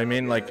kid. You know what I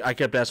mean? Like I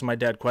kept asking my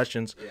dad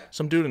questions. Yeah.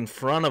 Some dude in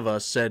front of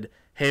us said,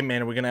 "Hey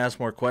man, are we gonna ask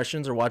more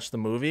questions or watch the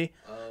movie?"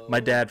 My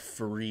dad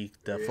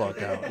freaked the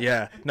fuck out.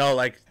 Yeah. No,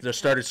 like just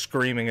started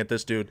screaming at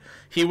this dude.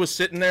 He was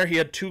sitting there. He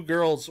had 2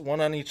 girls,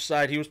 one on each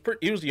side. He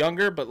was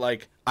younger, but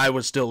like I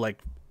was still like.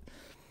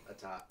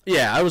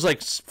 Yeah, I was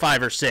like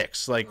 5 or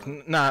 6, like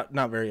not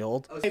very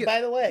old. Hey,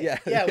 by the way,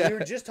 Yeah. we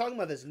were just talking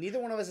about this. Neither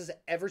one of us has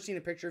ever seen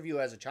a picture of you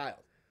as a child.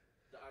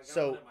 I got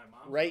So one at my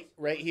mom's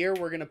right here,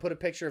 we're gonna put a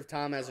picture of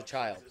Tom as a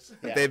child.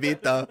 Yeah.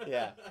 Bebito.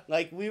 Yeah.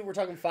 Like we were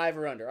talking 5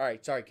 or under. All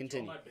right, sorry, house.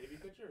 continue. My baby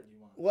picture, or do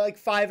you want? Well, like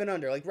 5 and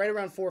under, like right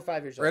around 4 or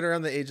 5 years old. Right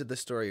around the age of the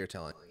story you're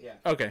telling. Yeah.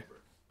 Okay.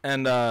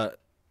 And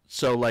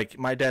so like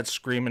my dad's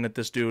screaming at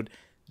this dude.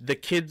 The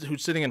kid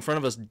who's sitting in front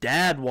of us,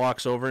 dad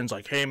walks over and's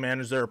like, "Hey man,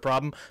 is there a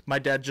problem?" My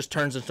dad just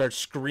turns and starts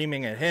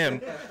screaming at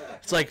him.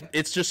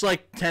 It's just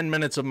like 10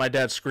 minutes of my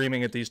dad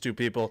screaming at these 2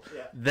 people.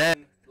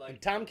 Then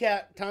And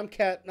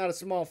Tomcat, not a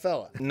small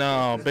fella.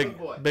 no,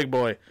 big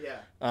boy.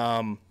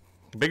 Yeah.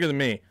 Bigger than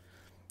me.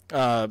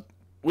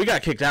 We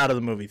got kicked out of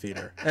the movie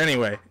theater.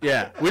 Anyway,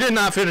 yeah, we did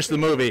not finish the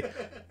movie.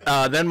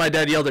 Then my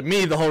dad yelled at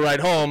me the whole ride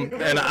home,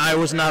 and I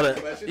was not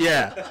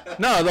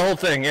no, the whole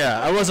thing. Yeah,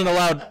 I wasn't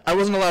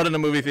allowed in a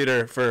movie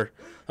theater for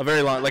a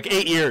very long, like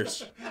 8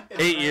 years.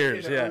 8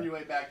 years. Earn Yeah. your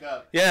way back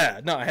up.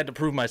 Yeah. No, I had to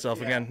prove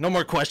myself again. No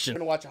more We're question.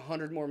 gonna watch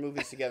 100 more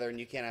movies together, and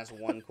you can't ask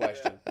one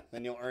question.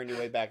 Then you'll earn your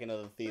way back into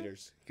the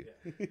theaters.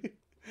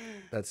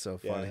 That's so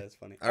Yeah, funny. that's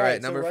funny. All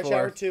right, so number Rush 4.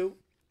 Hour 2.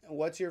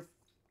 What's your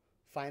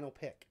final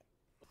pick?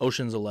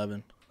 Ocean's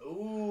 11.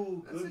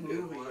 Ooh, That's a good good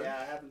movie. one. Yeah,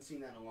 I haven't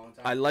seen that in a long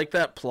time. I like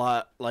that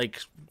plot, like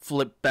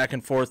flip back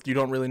and forth. You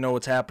don't really know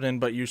what's happening,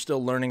 but you're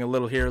still learning a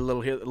little here, a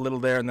little here, a little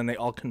there, and then they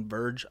all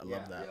converge. I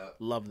love Yeah. that. Yeah.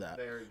 Love that.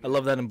 Very I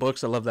love that in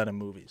books. I love that in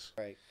movies.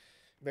 Right.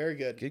 Very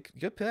good.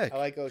 Good pick. I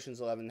like Ocean's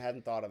 11.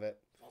 Hadn't thought of it.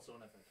 Also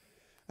an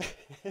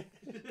FX.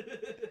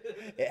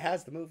 It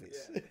has the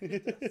movies.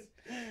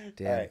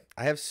 Damn. All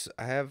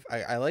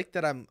right. I like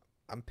that I'm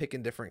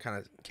picking different kind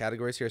of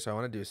categories here, so I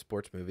want to do a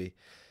sports movie,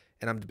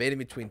 and I'm debating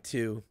between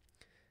two,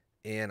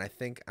 and I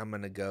think I'm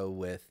gonna go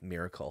with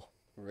Miracle.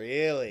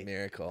 Really?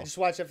 Miracle. I just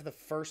watched it for the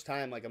first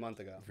time like a month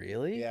ago.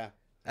 Really? Yeah.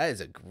 That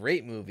is a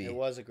great movie. It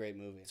was a great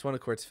movie. It's one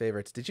of Court's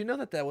favorites. Did you know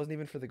that wasn't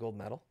even for the gold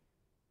medal?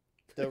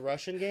 The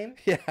Russian game?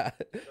 Yeah. Yeah,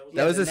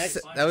 That was the a next-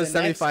 that was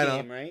the next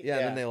semifinal, game, right? Yeah,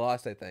 and Yeah. then they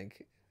lost, I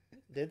think.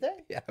 Did they?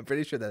 Yeah, I'm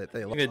pretty sure that they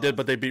I think lost. they did,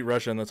 but they beat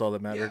Russia, and that's all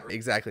that mattered.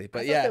 Exactly. I But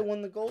thought yeah, they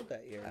won the gold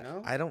that year,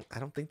 no? I don't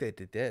think they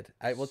did.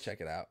 We'll check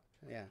it out.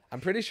 Yeah. I'm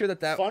pretty sure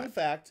that Fun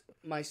fact,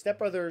 my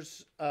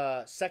stepbrother's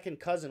second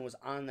cousin was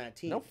on that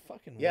team. No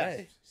fucking Yeah.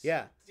 way.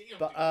 Yeah. Damn,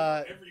 But, dude, you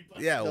know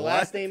everybody. Yeah. The what?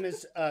 last name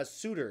is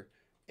Suter.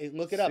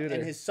 Look it up. Suter.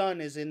 And his son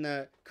is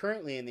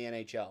currently in the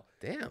NHL.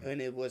 Damn.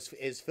 And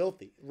is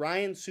filthy.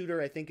 Ryan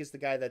Suter, I think, is the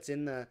guy that's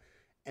in the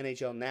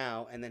NHL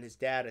now, and then his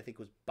dad, I think,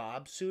 was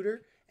Bob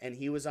Suter, and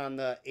he was on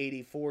the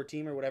 '84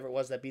 team or whatever it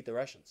was that beat the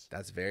Russians.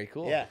 That's very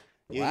cool. Yeah,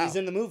 Wow. he's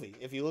in the movie.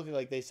 If you look at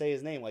like they say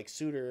his name, like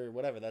Suter or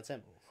whatever, that's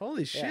him.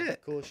 Holy Yeah,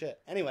 shit. cool shit.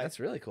 Anyway, That's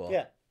really cool.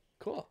 yeah,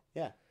 Cool.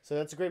 yeah. So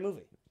that's a great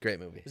movie. Great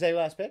movie. Is that your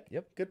last pick?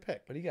 Yep. Good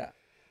pick. What do you got?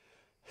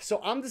 So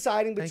I'm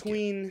deciding Thank you.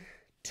 between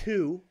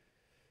two.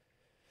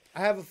 I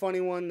have a funny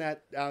one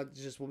that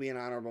just will be an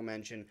honorable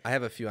mention, I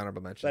have a few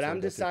honorable mentions. but so I'm we'll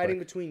go through deciding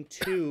quick. between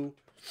two.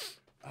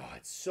 Oh,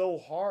 it's so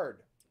hard.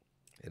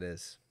 It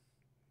is.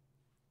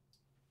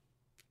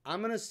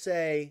 I'm gonna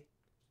say.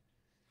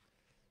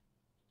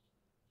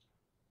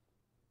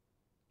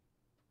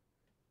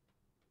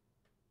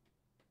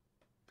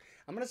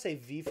 I'm gonna say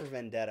V for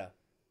Vendetta.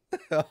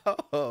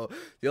 Oh,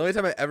 the only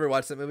time I ever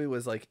watched that movie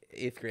was like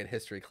 8th grade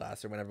history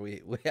class or whenever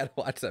we had to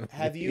watch that movie.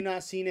 Have you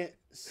not seen it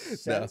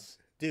since?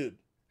 Dude,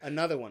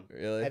 another one.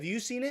 Really? Have you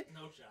seen it?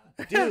 No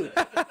shot. Dude.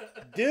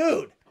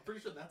 Dude. I'm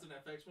pretty sure that's an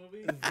FX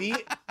movie. V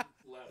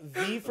Left. V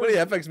How many for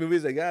FX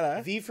movies I got,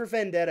 huh? V for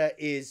Vendetta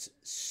is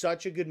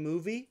such a good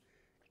movie.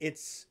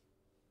 It's,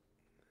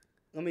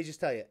 let me just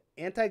tell you,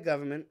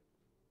 anti-government,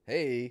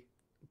 Hey,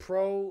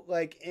 pro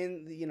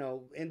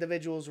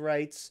individuals'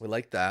 rights, we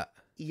like that.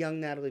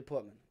 young Natalie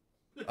Portman.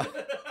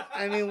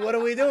 I mean, what are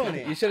we doing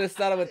here? You should have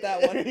started with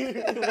that one.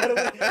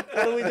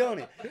 what are we doing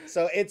here?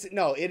 So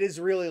it is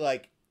really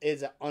like,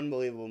 it's an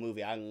unbelievable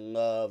movie. I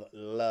love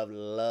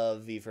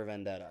V for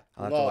Vendetta.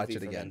 I'll have to Love watch V it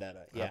for again. Vendetta.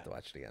 I'll Yeah. have to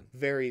watch it again.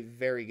 Very,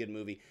 very good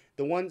movie.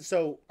 The one,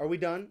 so are we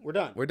done? We're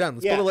done. We're done.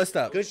 Let's Yeah. put a list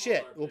up. Good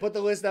shit. We'll put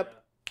the list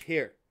up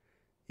here.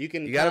 You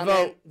can You gotta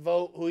comment,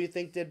 vote who you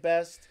think did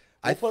best.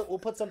 I We'll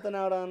put something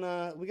out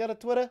on we got a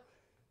Twitter?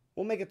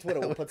 We'll make a Twitter.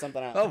 We'll put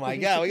something out. Oh my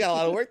god, we got a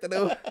lot of work to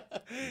do.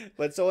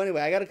 But so anyway,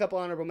 I got a couple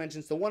honorable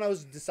mentions. The one I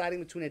was deciding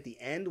between at the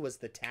end was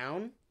The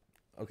Town.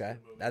 Okay,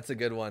 that's a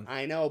good one.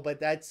 I know, but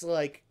that's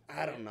like,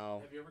 I don't know.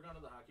 Have you ever gone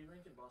to the hockey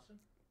rink in Boston?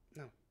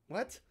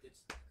 What?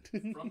 It's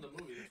from the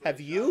movie. That's what Have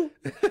they you?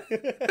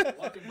 shot.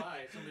 Walking by,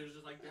 somebody was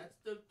just like,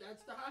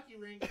 "That's the hockey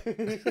rink."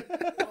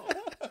 Oh,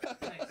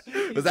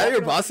 thanks. Was that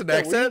your Boston Were you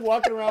accent?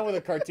 walking around with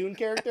a cartoon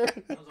character? I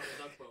was on a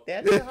duck boat.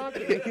 That's the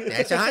hockey rink.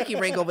 That's a hockey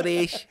rink over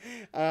there.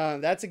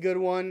 That's a good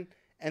one.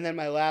 And then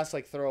my last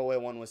like throwaway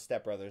one was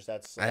Step Brothers.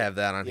 That's I have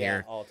that on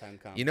here. all time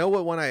comedy. You know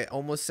what one I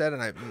almost said,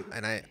 and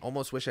I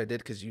almost wish I did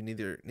because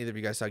neither of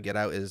you guys saw Get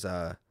Out is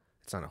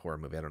it's not a horror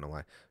movie. I don't know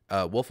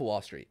why. Wolf of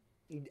Wall Street.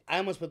 I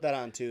almost put that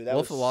on too. That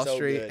Wolf was of Wall so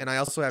Street, good. and I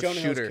also have Jonah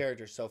Hill's Shooter.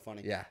 character is so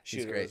funny. Yeah, he's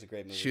Shooter great. was a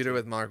great movie. Shooter too.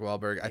 with Mark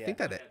Wahlberg. I Yeah. think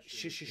that.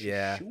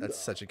 Yeah, Shooter. that's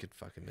such a good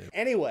fucking movie.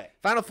 Anyway,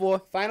 Final four.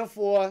 Final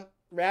Four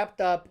wrapped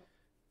up.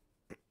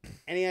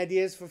 Any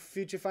ideas for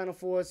future Final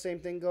Four? Same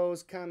thing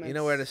goes. Comments. You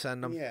know where to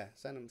send them. Yeah,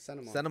 send them. Send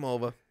them. Send them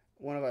over.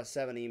 One of our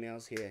 7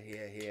 emails here,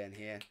 and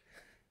here.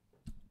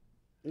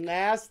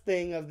 Last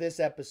thing of this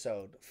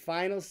episode,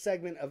 final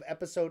segment of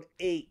episode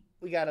 8.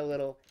 We got a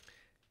little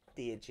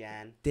Dear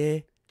John.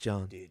 Dear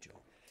John. Dear John.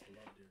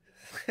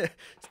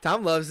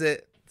 Tom loves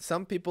it.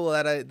 Some people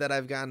that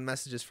I've gotten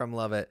messages from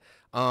love it.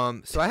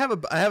 So I have an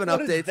What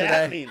does update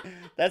that today. mean?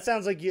 That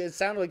sounds like it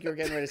sounded like you were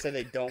getting ready to say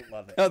they don't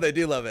love it. Oh, they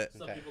do love it.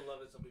 Some Okay. people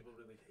love it. Some people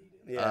really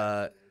hate it.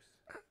 Yeah.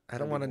 I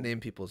don't want to name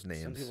people's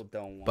names. Some people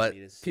don't want but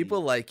me to see.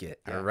 people like it.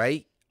 Yeah. All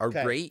right, are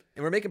Okay. great,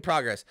 and we're making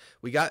progress.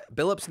 We got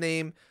Billup's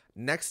name.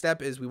 Next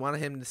step is we want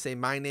him to say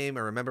my name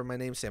or remember my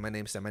name. Say my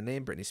name. Say my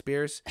name. Britney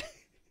Spears.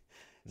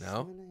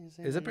 No,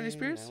 Is it Britney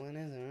Spears?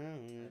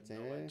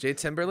 Jay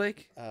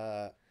Timberlake.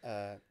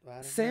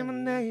 Say my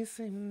name.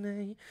 Say my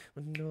name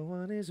when no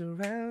one is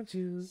around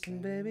you,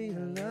 and baby I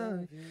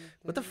love you.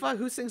 What the fuck?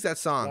 Who sings that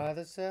song?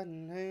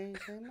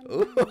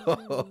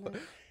 Ooh.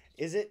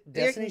 Is it Acting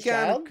Destiny's kinda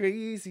Child?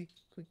 crazy.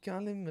 We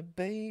calling me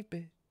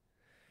baby.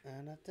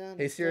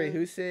 Hey Siri,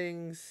 who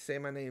sings "Say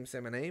My Name"?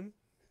 Say my name.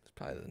 That's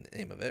probably the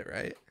name of it,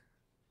 right?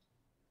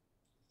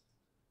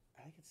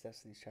 I think it's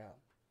Destiny's Child.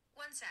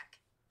 One sec.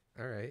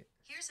 All right.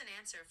 Here's an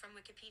answer from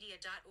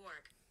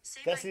wikipedia.org.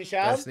 Say Destiny's my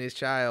name. Child? Destiny's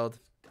Child.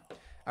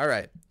 All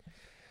right.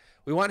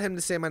 We want him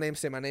to say my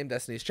name,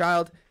 Destiny's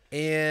Child,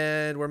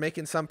 and we're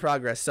making some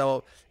progress.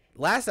 So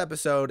last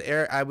episode,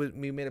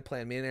 we made a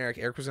plan. Me and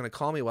Eric was going to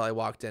call me while I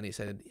walked in. He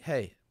said,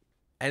 hey,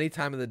 any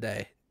time of the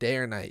day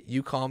or night,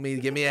 you call me,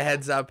 give me a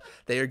heads up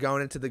that you're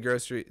going into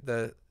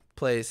the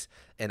place,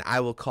 and I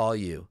will call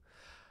you.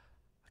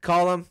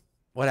 Call him.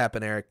 What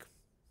happened, Eric?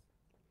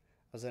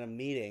 I was in a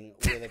meeting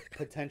with a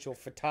potential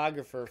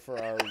photographer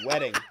for our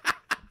wedding.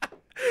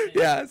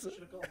 Yeah, I So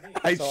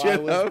I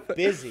should was have,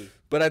 busy.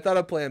 but I thought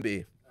of Plan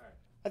B.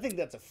 I think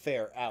that's a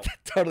fair out.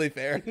 Totally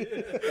fair.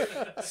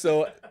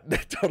 So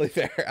totally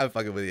fair. I'm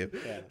fucking with you.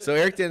 Yeah. So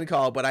Eric didn't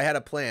call, but I had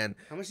a plan.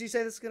 How much do you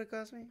say this is going to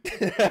cost me?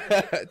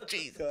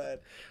 Jeez. Go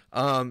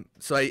ahead.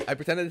 So I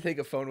pretended to take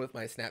a phone with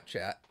my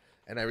Snapchat,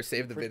 and I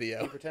saved the You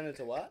video pretended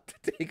to what?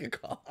 to take a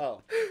call.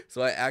 Oh.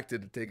 So I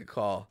acted to take a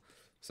call.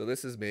 So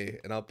this is me,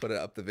 and I'll put it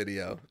up the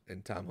video.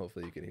 And Tom,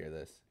 hopefully you can hear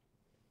this.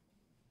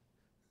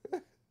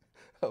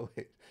 Oh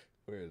wait,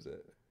 where is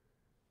it?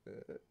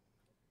 Here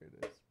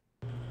it is.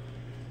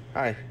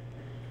 Hi.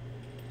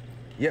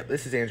 Yep,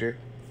 this is Andrew.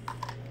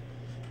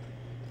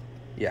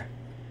 Yeah.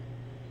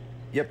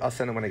 Yep, I'll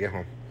send him when I get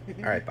home.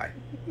 All right, bye.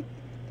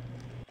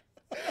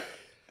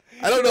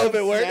 I don't know if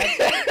it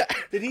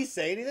worked. Did he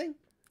say anything?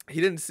 He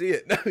didn't see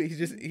it. No,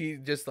 he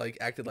just like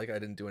acted like I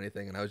didn't do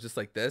anything, and I was just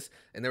like this.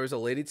 And there was a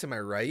lady to my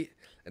right,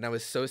 and I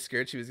was so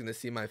scared she was gonna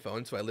see my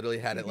phone, so I literally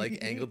had it like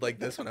angled like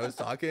this when I was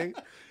talking.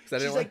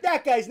 She's like,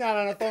 that guy's not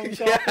on a phone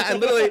call. Yeah, I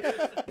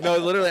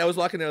literally, I was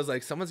walking there. I was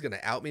like, someone's gonna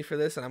out me for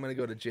this, and I'm gonna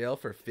go to jail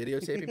for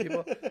videotaping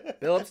people.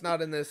 Philip's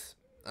not in this,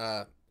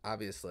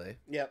 obviously.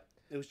 Yep,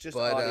 it was just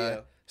But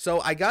audio. so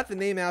I got the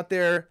name out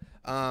there.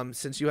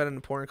 Since you had an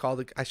important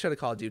call, I should have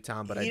called you,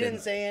 Tom, but I He didn't.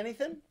 didn't say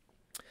anything?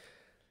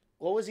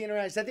 What was he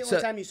interaction? Is that the only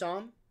time you saw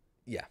him?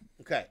 Yeah.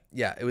 Okay.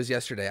 Yeah, it was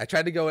yesterday. I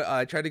tried to go.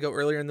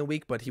 Earlier in the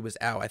week, but he was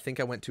out. I think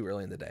I went too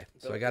early in the day,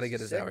 so I got to get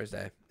his sick? hours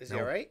day. Is he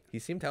all right? He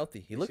seemed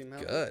healthy. He looked seemed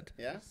healthy? good.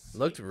 Yeah?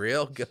 Looked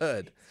real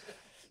good.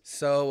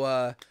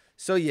 So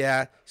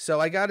yeah.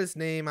 So I got his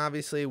name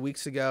obviously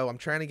weeks ago. I'm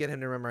trying to get him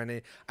to remember my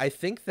name. I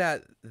think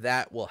that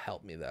will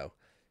help me though,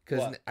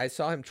 because What? I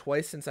saw him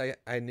twice since I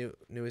knew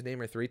his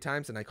name, or 3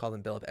 times, and I called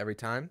him Billup every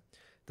time.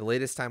 The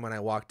latest time when I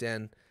walked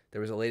in,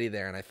 there was a lady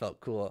there, and I felt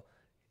cool.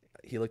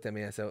 He looked at me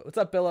and I said, "What's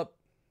up, Billup?"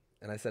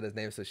 And I said his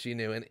name, so she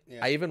knew. And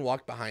Yeah. I even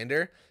walked behind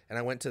her, and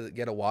I went to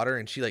get a water,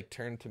 and she like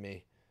turned to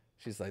me.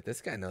 She's like,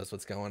 "This guy knows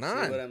what's going See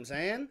on." what I'm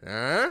saying?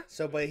 Huh?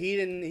 So, but he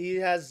didn't. He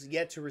has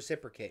yet to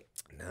reciprocate.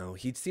 No,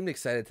 he seemed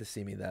excited to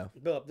see me though.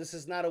 Philip, this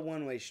is not a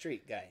one-way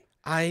street, guy.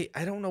 I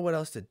don't know what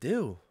else to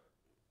do.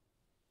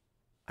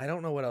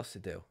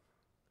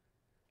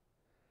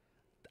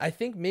 I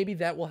think maybe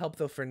that will help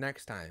though for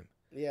next time.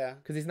 Yeah.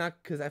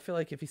 Because I feel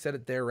like if he said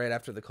it there right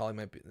after the call, he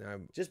might be.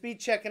 Just be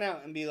checking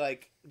out and be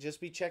like,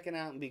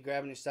 be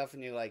grabbing your stuff,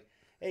 and you're like,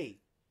 hey,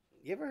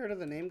 you ever heard of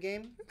the name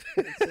game?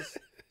 It's this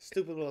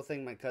stupid little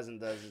thing my cousin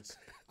does. It's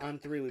on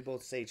 3, we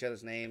both say each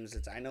other's names.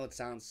 I know it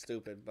sounds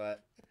stupid,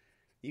 but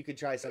you could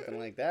try something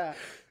like that.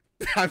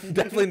 I'm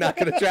definitely not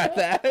gonna try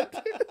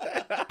that.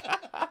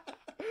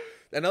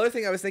 Another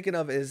thing I was thinking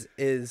of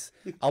is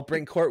I'll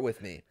bring Court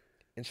with me,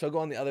 and she'll go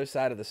on the other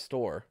side of the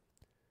store,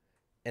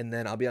 and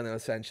then I'll be on the other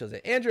side, and she'll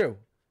say, "Andrew,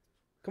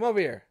 come over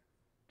here,"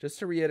 just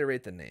to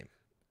reiterate the name.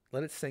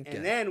 Let it sink in.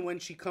 And then when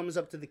she comes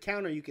up to the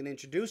counter, you can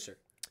introduce her.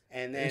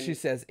 And then And she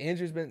says,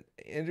 Andrew's been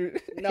no,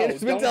 Andrew's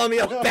been don't- telling me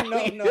all no, about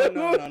no, you."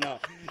 no.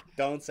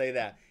 Don't say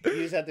that. You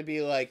just have to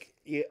be like,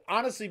 you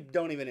honestly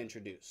don't even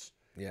introduce.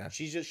 Yeah.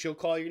 She'll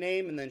call your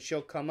name, and then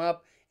she'll come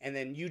up, and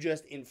then you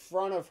just in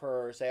front of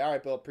her say, "All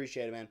right, Bill,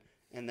 appreciate it, man,"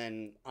 and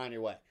then on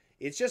your way.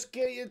 It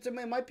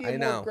might be I a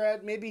know. more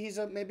grad. Maybe he's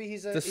a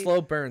It's a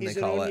slow burn, He's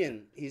they an call it.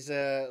 onion. He's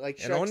like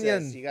An Shrek onion.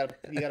 says. You gotta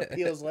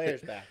peel his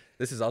layers back.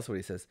 This is also what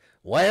he says.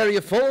 "Why are you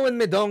following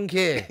me,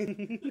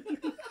 donkey?"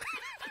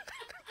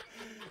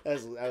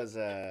 That was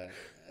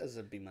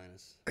a B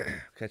minus. Can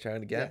I try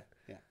it again?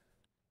 Yeah.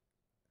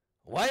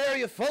 "Why are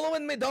you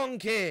following me,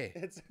 donkey?"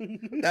 It's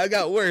That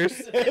got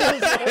worse.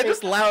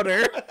 Just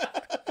louder.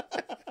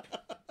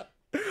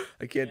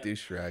 I can't do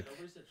Shrek.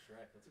 Nobody said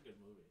Shrek. That's a good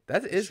movie.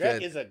 That is Shrek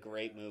good. is a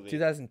great movie.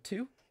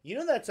 2002? You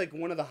know that's like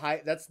one of the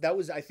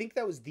I think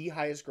that was the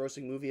highest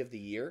grossing movie of the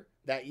year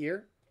that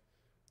year.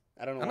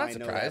 I don't know I'm why not I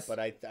know surprised.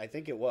 that, but I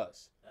think it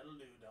was. That'll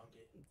do,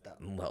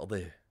 donkey. Well,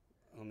 do.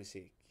 Let me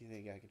see. You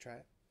think I can try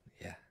it?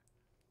 Yeah.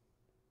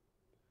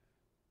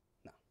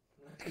 No.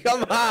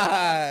 Come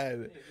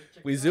on.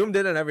 We zoomed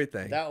in and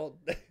everything. That'll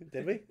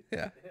did we?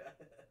 Yeah.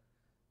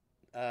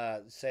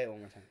 Say it one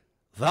more time.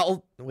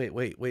 That'll.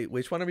 Wait.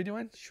 Which one are we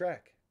doing? Shrek.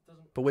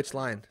 But which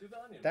line? Do the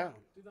onion. Down.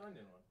 Do the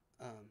onion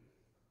one.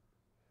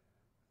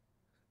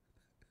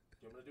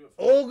 Do you want me to do it?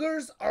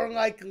 Ogres are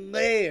like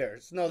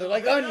layers. No, they're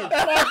like onions.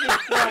 Fucking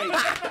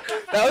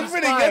Christ. That was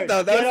pretty fired. good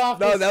though. Get That off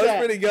was, no, the that was set.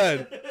 pretty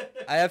good.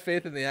 I have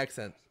faith in the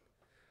accent.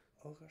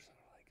 Ogres are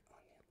like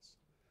onions.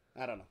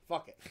 I don't know.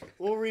 Fuck it.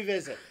 We'll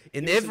revisit.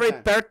 In Give me some every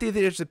time. party,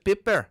 there's a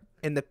pepper,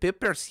 and the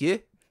pepper's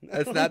you.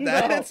 That's not No,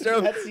 that. It's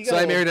true. you So I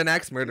gotta- married an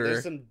axe There's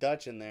murderer. some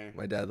Dutch in there.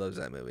 My dad loves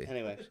that movie.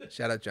 Anyway,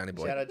 Shout out Johnny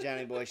Boy. shout out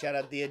Johnny Boy. Shout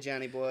out Dia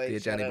Johnny Boy. Dia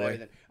shout Johnny out Boy.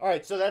 everything. All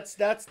right, so that's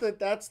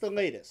the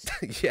latest.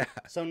 Yeah.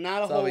 So not a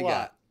That's all whole we lot.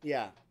 got.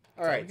 Yeah.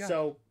 All all right. we got.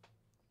 So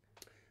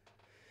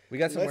We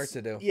got some work let's-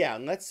 to do. Yeah,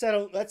 let's set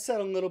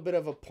a little bit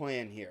of a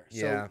plan here.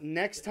 Yeah. So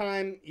next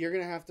time you're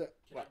gonna have to.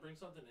 Can I bring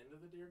something into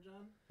the Dear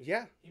John?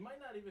 Yeah, He might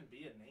not even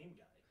be a name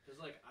guy. Because,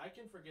 like, I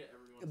can forget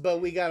everyone's but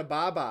name. we got a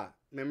Baba.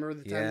 Remember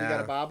the time we got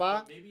Yeah. a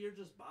Baba? Maybe you're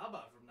just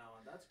Baba from now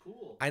on. That's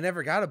cool. I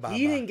never got a Baba.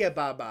 He didn't get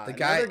Baba. The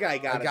guy, Another guy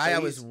got the it. guy so I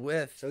was he's-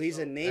 with. So he's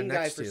a name and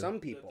guy next for to. some The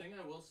people. thing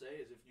I will say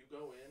is if you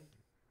go in,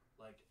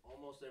 like,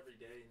 almost every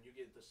day and you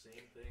get the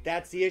same thing.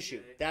 That's the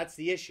issue. That's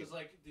the issue. Because,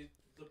 like,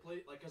 the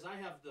place, like, because I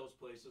have those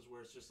places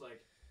where it's just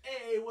like,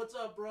 hey, what's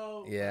up,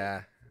 bro?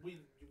 Yeah. Like,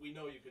 we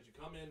know you because you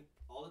come in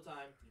all the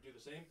time, you do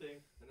the same thing,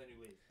 and then you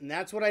leave. And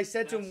that's what I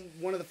said to him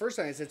one of the first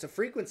times. It's a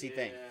frequency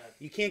thing. Yeah.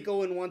 You can't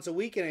go in once a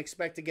week and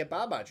expect to get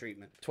Baba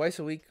treatment. Twice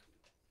a week.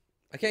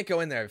 I can't go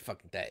in there every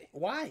fucking day.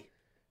 Why?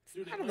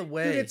 Dude, Out it of the might-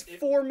 way. Dude, it's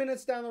 4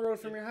 minutes down the road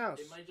from your house.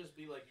 It might just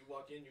be like you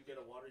walk in, you get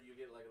a water, you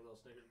get like a little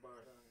Snickers bar,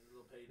 a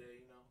little payday,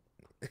 you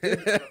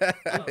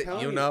know. I'm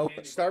telling You know.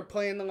 Start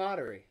playing the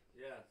lottery.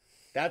 Yeah.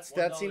 That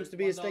seems to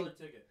be his thing. $1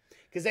 ticket.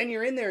 Because then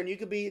you're in there and you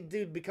could be,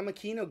 dude, become a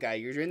Keno guy.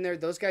 You're in there.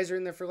 Those guys are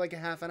in there for like a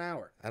half an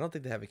hour. I don't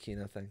think they have a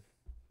Keno thing.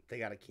 They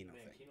got a Keno Man,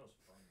 thing. Keno's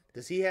fun.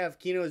 Does he have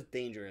Keno? Is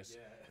dangerous.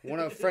 Yeah.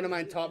 A friend of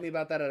mine taught me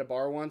about that at a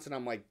bar once, and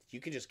I'm like, you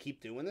can just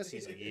keep doing this.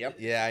 He's like, yep.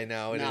 Yeah, I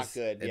know. It is Not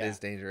good, It yeah. is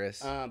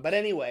dangerous. But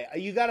anyway,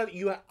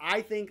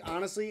 I think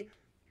honestly,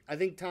 I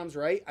think Tom's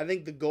right. I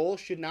think the goal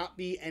should not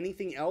be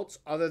anything else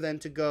other than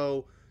to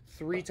go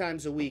 3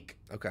 times a week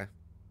Okay.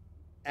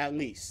 at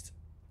least.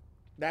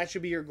 That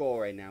should be your goal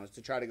right now, is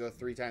to try to go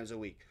 3 times a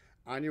week.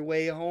 On your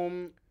way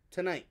home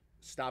tonight,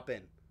 stop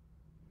in.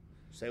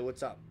 Say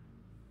what's up.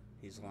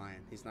 He's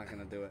lying. He's not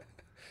gonna do it.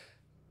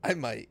 I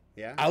might.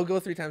 Yeah. I'll go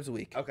 3 times a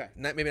week. Okay.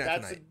 Maybe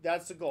not tonight.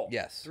 That's the goal.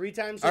 Yes. 3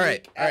 times a All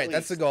right. week. All right.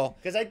 That's the goal.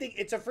 Because I think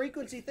it's a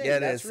frequency thing. Yeah, it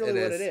That's is. really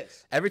It what is. it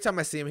is. Every time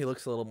I see him, he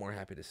looks a little more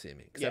happy to see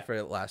me. Except Yeah. for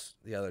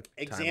the other time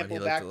when Example he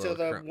looked back a to little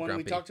the one we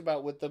grumpy. talked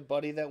about with the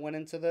buddy that went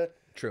into the.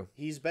 True.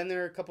 He's been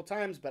there a couple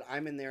times, but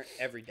I'm in there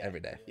every day.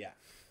 Every day. Yeah.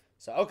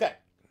 So okay.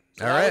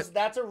 So All right.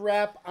 that's a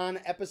wrap on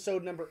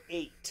episode number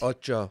 8.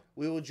 Ocho.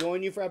 We will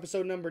join you for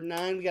episode number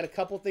 9. We got a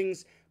couple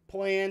things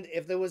planned.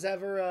 If there was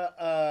ever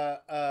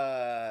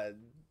a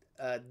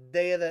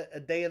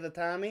day of the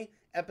Tommy,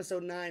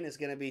 episode 9 is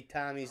gonna be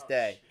Tommy's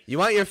day. You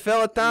want your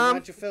fill, You Tom?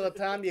 want your fill of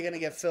Tom, you're gonna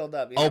get filled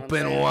up. You know what I'm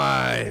Open saying?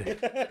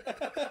 wide.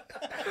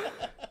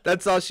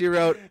 That's all she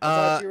wrote.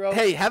 all she wrote.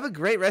 Hey, have a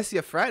great rest of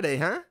your Friday,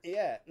 huh?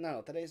 Yeah,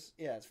 no,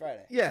 it's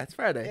Friday. Yeah, it's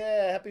Friday.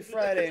 Yeah, happy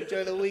Friday.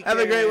 Enjoy the weekend. Have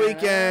a great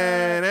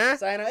weekend, huh?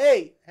 Sign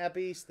hey,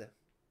 happy Easter.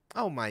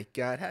 Oh my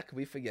God, how could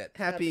we forget?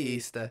 Happy Happy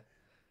Easter.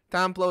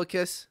 Tom, blow a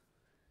kiss.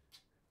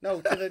 No,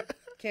 to the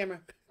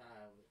camera.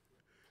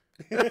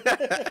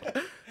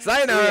 Sayonara.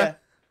 See ya.